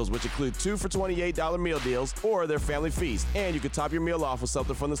specials, which include 2 for $28 meal deals or their family feast. And you can top your meal off with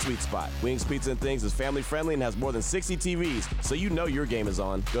something from the sweet spot. Wings Pizza and Things is family-friendly and has more than 60 TVs, so you know your game is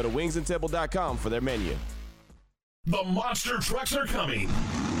on. Go to wingsandtemple.com for their menu. The monster trucks are coming.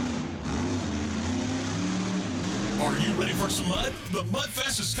 Are you ready for some mud? The Mud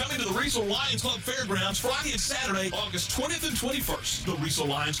Fest is coming to the Riesel Lions Club Fairgrounds Friday and Saturday, August 20th and 21st. The Riesel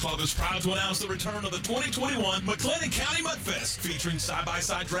Lions Club is proud to announce the return of the 2021 McLennan County Mud Fest, featuring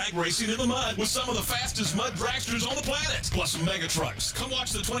side-by-side drag racing in the mud with some of the fastest mud dragsters on the planet, plus mega trucks. Come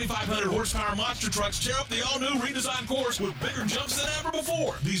watch the 2,500 horsepower monster trucks tear up the all-new redesigned course with bigger jumps than ever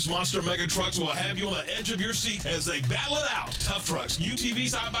before. These monster mega trucks will have you on the edge of your seat as they battle it out. Tough trucks, UTV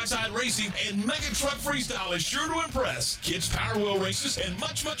side-by-side racing, and mega truck freestyle is sure to impress. Kids Power Wheel races and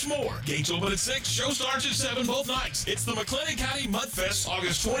much, much more. Gates open at 6. Show starts at 7 both nights. It's the McLennan County Mud Fest,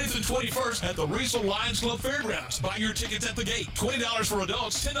 August 20th and 21st at the Riesel Lions Club Fairgrounds. Buy your tickets at the gate. $20 for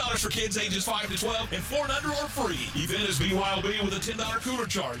adults, $10 for kids ages 5 to 12, and 4 and under are free. Event is BYOB with a $10 cooler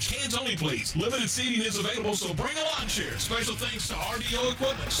charge. Cans only, please. Limited seating is available, so bring a lawn chair. Special thanks to RDO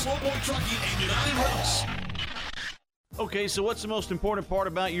Equipment, Slowboy Trucking, and United Rentals. Okay, so what's the most important part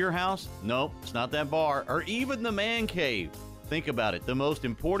about your house? Nope, it's not that bar or even the man cave. Think about it. The most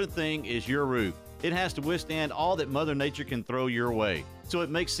important thing is your roof. It has to withstand all that Mother Nature can throw your way. So it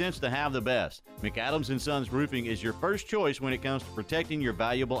makes sense to have the best. McAdams & Sons Roofing is your first choice when it comes to protecting your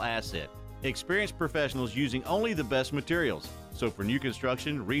valuable asset. Experienced professionals using only the best materials. So for new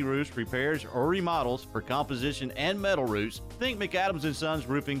construction, re-roofs, repairs, or remodels for composition and metal roofs, think McAdams & Sons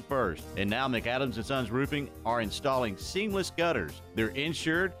Roofing first. And now McAdams & Sons Roofing are installing seamless gutters. They're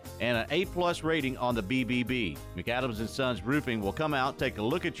insured and an A+ rating on the BBB. McAdams & Sons Roofing will come out, take a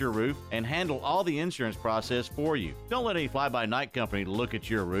look at your roof, and handle all the insurance process for you. Don't let any fly-by-night company look at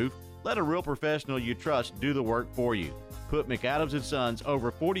your roof. Let a real professional you trust do the work for you. Put McAdams & Sons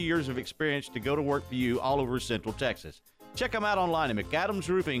over 40 years of experience to go to work for you all over Central Texas. Check them out online at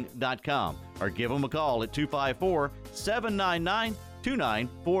McAdamsRoofing.com or give them a call at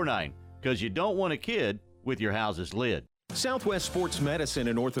 254-799-2949 because you don't want a kid with your house's lid. Southwest Sports Medicine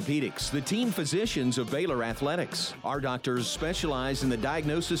and Orthopedics, the team physicians of Baylor Athletics. Our doctors specialize in the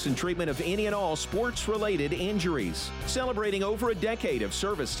diagnosis and treatment of any and all sports-related injuries. Celebrating over a decade of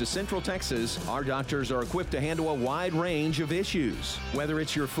service to Central Texas, our doctors are equipped to handle a wide range of issues. Whether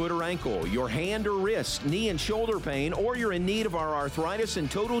it's your foot or ankle, your hand or wrist, knee and shoulder pain, or you're in need of our arthritis and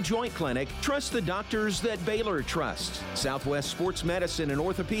total joint clinic, trust the doctors that Baylor trusts. Southwest Sports Medicine and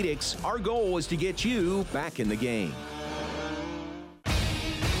Orthopedics, our goal is to get you back in the game.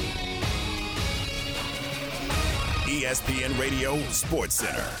 ESPN Radio Sports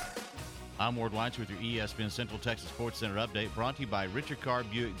Center. I'm Ward Weitz with your ESPN Central Texas Sports Center update, brought to you by Richard Carr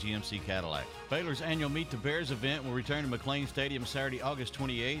Buick GMC Cadillac. Baylor's annual Meet the Bears event will return to McLean Stadium Saturday, August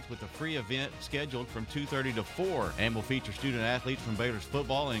 28th with a free event scheduled from 2:30 to 4 and will feature student athletes from Baylor's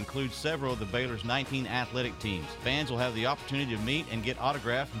football and include several of the Baylor's 19 athletic teams. Fans will have the opportunity to meet and get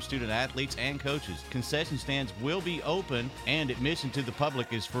autographs from student athletes and coaches. Concession stands will be open and admission to the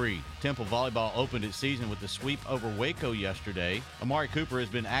public is free. Temple Volleyball opened its season with a sweep over Waco yesterday. Amari Cooper has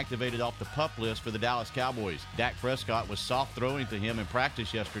been activated off the PUP list for the Dallas Cowboys. Dak Prescott was soft throwing to him in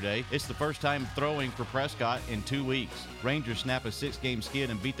practice yesterday. It's the first time throwing for Prescott in 2 weeks. Rangers snap a 6-game skid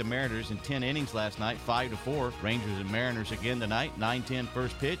and beat the Mariners in 10 innings last night, 5-4. Rangers and Mariners again tonight, 9:10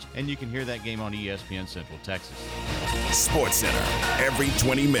 first pitch, and you can hear that game on ESPN Central Texas. Sports Center, every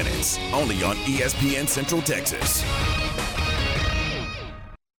 20 minutes, only on ESPN Central Texas.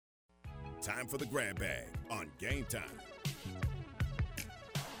 Time for the grab bag on Game Time.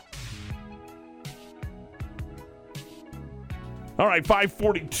 All right,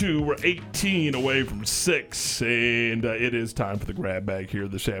 5:42. We're 18 away from 6, and it is time for the grab bag here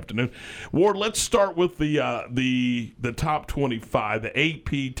this afternoon. Ward, let's start with the top 25, the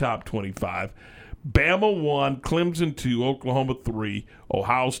AP top 25. Bama 1, Clemson 2, Oklahoma 3,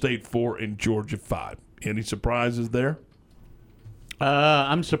 Ohio State 4, and Georgia 5. Any surprises there?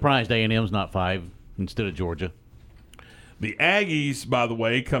 I'm surprised A&M's not 5 instead of Georgia. The Aggies, by the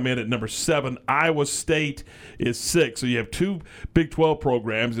way, come in at number 7. Iowa State is 6. So you have 2 Big 12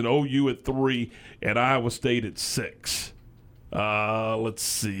 programs, and OU at 3 and Iowa State at 6. Let's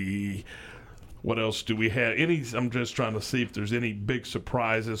see. What else do we have? I'm just trying to see if there's any big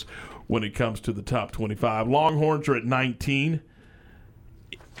surprises when it comes to the top 25. Longhorns are at 19.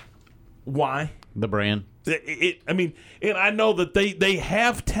 Why? The brand. And I know that they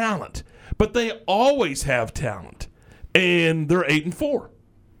have talent, but they always have talent. And they're 8-4.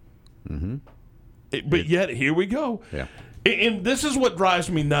 Mm-hmm. But yet, here we go. Yeah. And this is what drives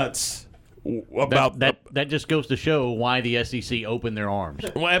me nuts about that just goes to show why the SEC opened their arms.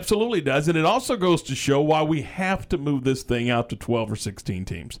 Well, absolutely does. And it also goes to show why we have to move this thing out to 12 or 16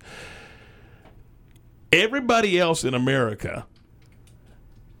 teams. Everybody else in America,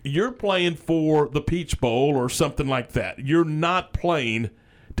 you're playing for the Peach Bowl or something like that. You're not playing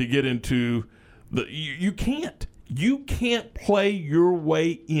to get into you can't. You can't play your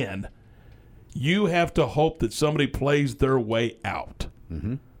way in. You have to hope that somebody plays their way out.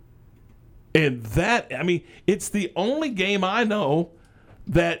 Mm-hmm. And it's the only game I know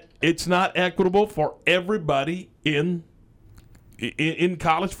that it's not equitable for everybody in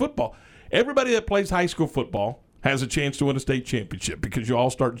college football. Everybody that plays high school football has a chance to win a state championship because you all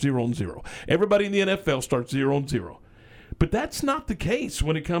start 0-0. Everybody in the NFL starts 0-0. But that's not the case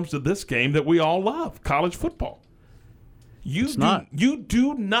when it comes to this game that we all love, college football. You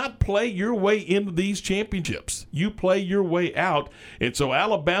do not play your way into these championships. You play your way out. And so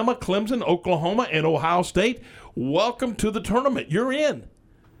Alabama, Clemson, Oklahoma, and Ohio State, welcome to the tournament. You're in.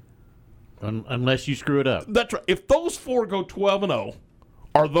 Unless you screw it up. That's right. If those 4 go 12-0,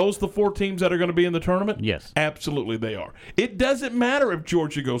 are those the 4 teams that are going to be in the tournament? Yes. Absolutely they are. It doesn't matter if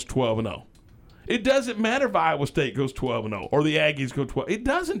Georgia goes 12-0. It doesn't matter if Iowa State goes 12-0 or the Aggies go 12. It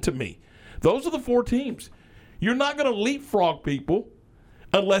doesn't to me. Those are the 4 teams. You're not going to leapfrog people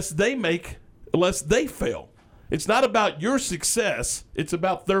unless they fail. It's not about your success. It's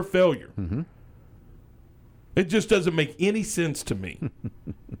about their failure. Mm-hmm. It just doesn't make any sense to me.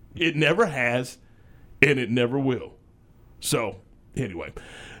 It never has, and it never will. So, anyway,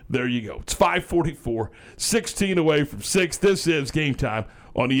 there you go. It's 5:44, 16 away from 6. This is Game Time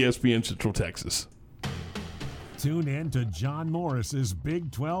on ESPN Central Texas. Tune in to John Morris's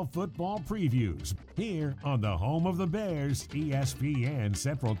Big 12 football previews here on the home of the Bears, ESPN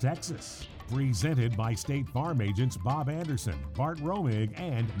Central Texas. Presented by State Farm agents Bob Anderson, Bart Romig,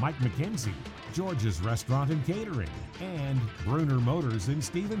 and Mike McKenzie. George's Restaurant and Catering, and Bruner Motors in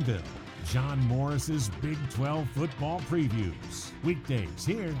Stephenville. John Morris's Big 12 football previews. Weekdays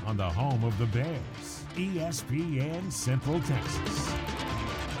here on the home of the Bears, ESPN Central Texas.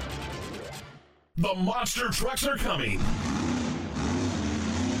 The monster trucks are coming.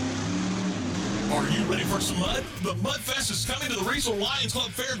 Are you ready for some mud? The Mud Fest is coming to the Riesel Lions Club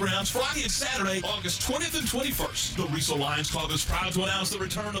Fairgrounds Friday and Saturday, August 20th and 21st. The Riesel Lions Club is proud to announce the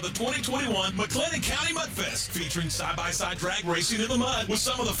return of the 2021 McLennan County Mud Fest, featuring side-by-side drag racing in the mud with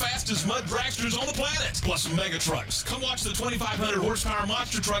some of the fastest mud dragsters on the planet, plus some mega trucks. Come watch the 2,500 horsepower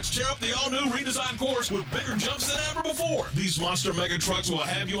monster trucks tear up the all-new redesigned course with bigger jumps than ever before. These monster mega trucks will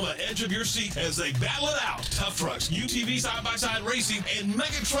have you on the edge of your seat as they battle it out. Tough trucks, UTV side-by-side racing, and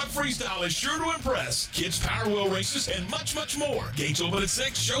mega truck freestyle is sure to arm press, kids power wheel races, and much, much more. Gates open at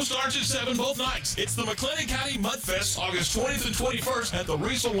 6, show starts at 7 both nights. It's the McLennan County Mud Fest, August 20th and 21st at the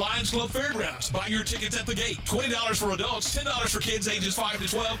Riesel Lions Club Fairgrounds. Buy your tickets at the gate. $20 for adults, $10 for kids ages 5 to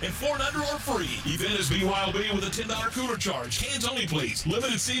 12, and 4 and under are free. Event is BYOB with a $10 cooler charge. Cans only, please.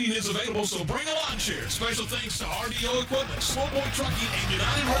 Limited seating is available, so bring a lawn chair. Special thanks to RDO Equipment, Slowboy Trucking, and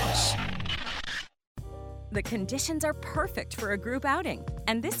United Rentals. The conditions are perfect for a group outing.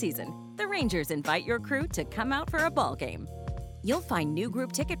 And this season, the Rangers invite your crew to come out for a ball game. You'll find new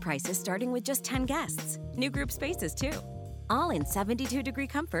group ticket prices starting with just 10 guests. New group spaces, too. All in 72-degree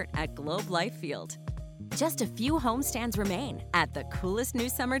comfort at Globe Life Field. Just a few home stands remain at the coolest new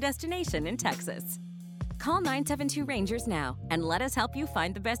summer destination in Texas. Call 972-RANGERS now and let us help you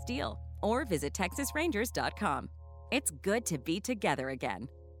find the best deal. Or visit TexasRangers.com. It's good to be together again.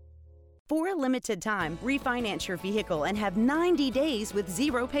 For a limited time, refinance your vehicle and have 90 days with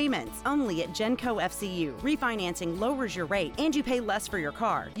zero payments. Only at Genco FCU. Refinancing lowers your rate and you pay less for your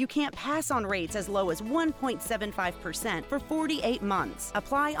car. You can't pass on rates as low as 1.75% for 48 months.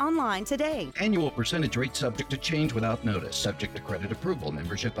 Apply online today. Annual percentage rate subject to change without notice. Subject to credit approval,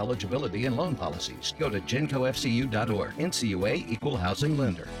 membership eligibility, and loan policies. Go to GencoFCU.org. NCUA Equal Housing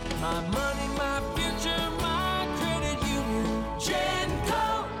Lender. My money, my future, my credit union.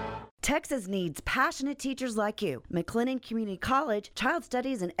 Genco. Texas needs passionate teachers like you. McLennan Community College Child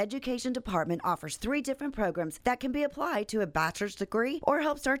Studies and Education Department offers 3 different programs that can be applied to a bachelor's degree or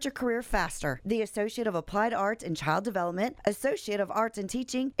help start your career faster. The Associate of Applied Arts in Child Development, Associate of Arts in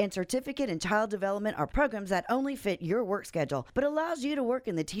Teaching, and Certificate in Child Development are programs that only fit your work schedule, but allows you to work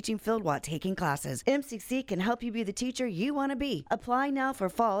in the teaching field while taking classes. MCC can help you be the teacher you want to be. Apply now for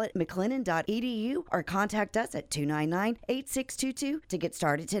fall at mclennan.edu or contact us at 299-8622 to get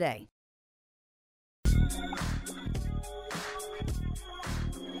started today.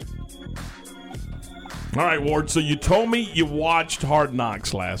 All right, Ward, so you told me you watched Hard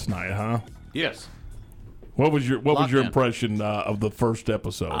Knocks last night, huh? Yes. What was your impression of the first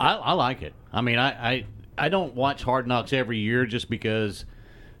episode? I like it. I mean, I don't watch Hard Knocks every year just because,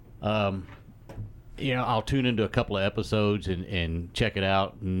 I'll tune into a couple of episodes and check it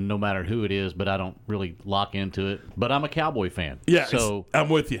out, no matter who it is, but I don't really lock into it. But I'm a Cowboy fan. Yeah, so I'm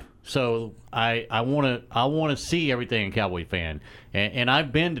with you. So I want to see everything a Cowboy fan, and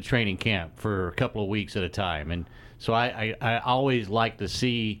I've been to training camp for a couple of weeks at a time, and so I always like to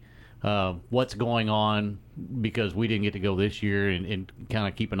see what's going on because we didn't get to go this year and kind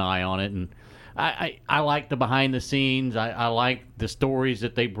of keep an eye on it, and I like the behind the scenes. I like the stories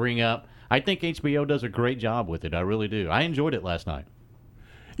that they bring up. I think HBO does a great job with it. I really do. I enjoyed it last night.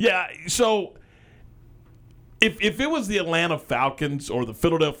 Yeah, so if it was the Atlanta Falcons or the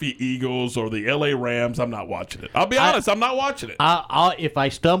Philadelphia Eagles or the LA Rams, I'm not watching it. I'll be honest, I'm not watching it. If I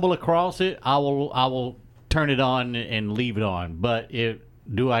stumble across it, I will turn it on and leave it on. But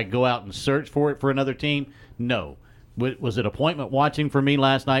do I go out and search for it for another team? No. Was it appointment watching for me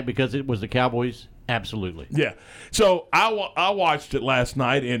last night because it was the Cowboys? Absolutely. Yeah. So I watched it last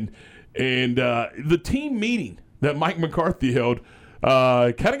night, and the team meeting that Mike McCarthy held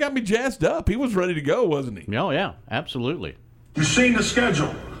kind of got me jazzed up. He was ready to go, wasn't he? Oh, yeah, absolutely. You've seen the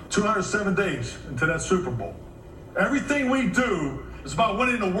schedule, 207 days into that Super Bowl. Everything we do is about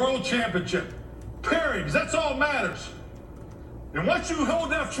winning the world championship, period, 'cause that's all that matters. And once you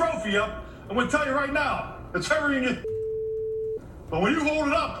hold that trophy up, I'm going to tell you right now, it's heavier in your but when you hold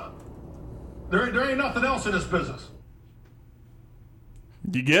it up, there ain't nothing else in this business.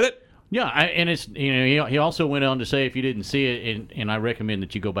 You get it? Yeah, and it's he also went on to say if you didn't see it, and I recommend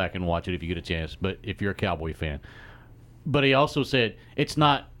that you go back and watch it if you get a chance. But if you're a Cowboy fan, but he also said it's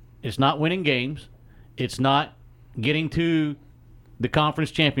not winning games, it's not getting to the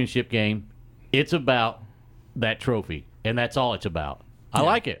conference championship game. It's about that trophy, and that's all it's about. I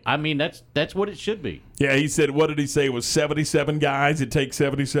like it. I mean, that's what it should be. Yeah, he said, what did he say? It was 77 guys. It takes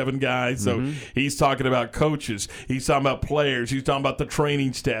 77 guys. So he's talking about coaches. He's talking about players. He's talking about the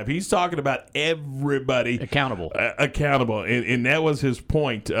training staff. He's talking about everybody. Accountable. And that was his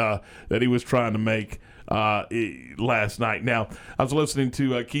point that he was trying to make last night. Now, I was listening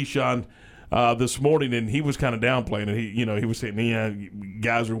to Keyshawn this morning, and he was kind of downplaying it. He was saying, yeah,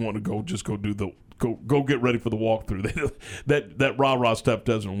 guys are wanting to go get ready for the walkthrough. that rah-rah stuff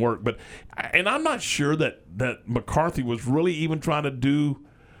doesn't work. And I'm not sure that McCarthy was really even trying to do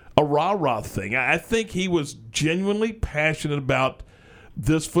a rah-rah thing. I think he was genuinely passionate about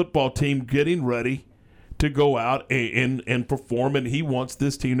this football team getting ready to go out and perform, and he wants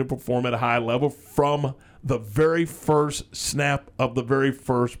this team to perform at a high level from the very first snap of the very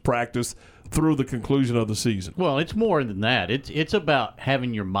first practice through the conclusion of the season. Well, it's more than that. It's about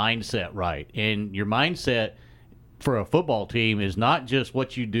having your mindset right, and your mindset for a football team is not just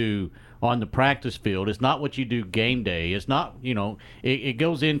what you do on the practice field. It's not what you do game day. It's not, it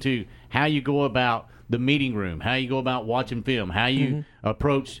goes into how you go about the meeting room, how you go about watching film, how you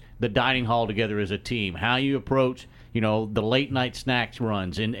approach the dining hall together as a team, how you approach, the late night snacks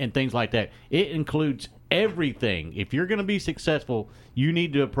runs and things like that. It includes everything. If you're going to be successful, you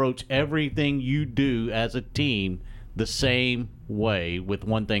need to approach everything you do as a team the same way with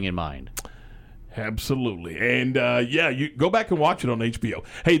one thing in mind. Absolutely. And, you go back and watch it on HBO.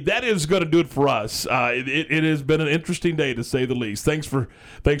 Hey, that is going to do it for us. It has been an interesting day, to say the least. Thanks for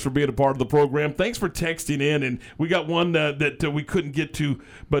being a part of the program. Thanks for texting in. And we got one that we couldn't get to,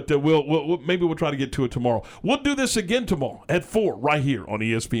 but maybe we'll try to get to it tomorrow. We'll do this again tomorrow at 4 right here on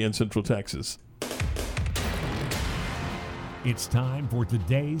ESPN Central Texas. It's time for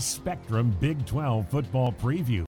today's Spectrum Big 12 football preview.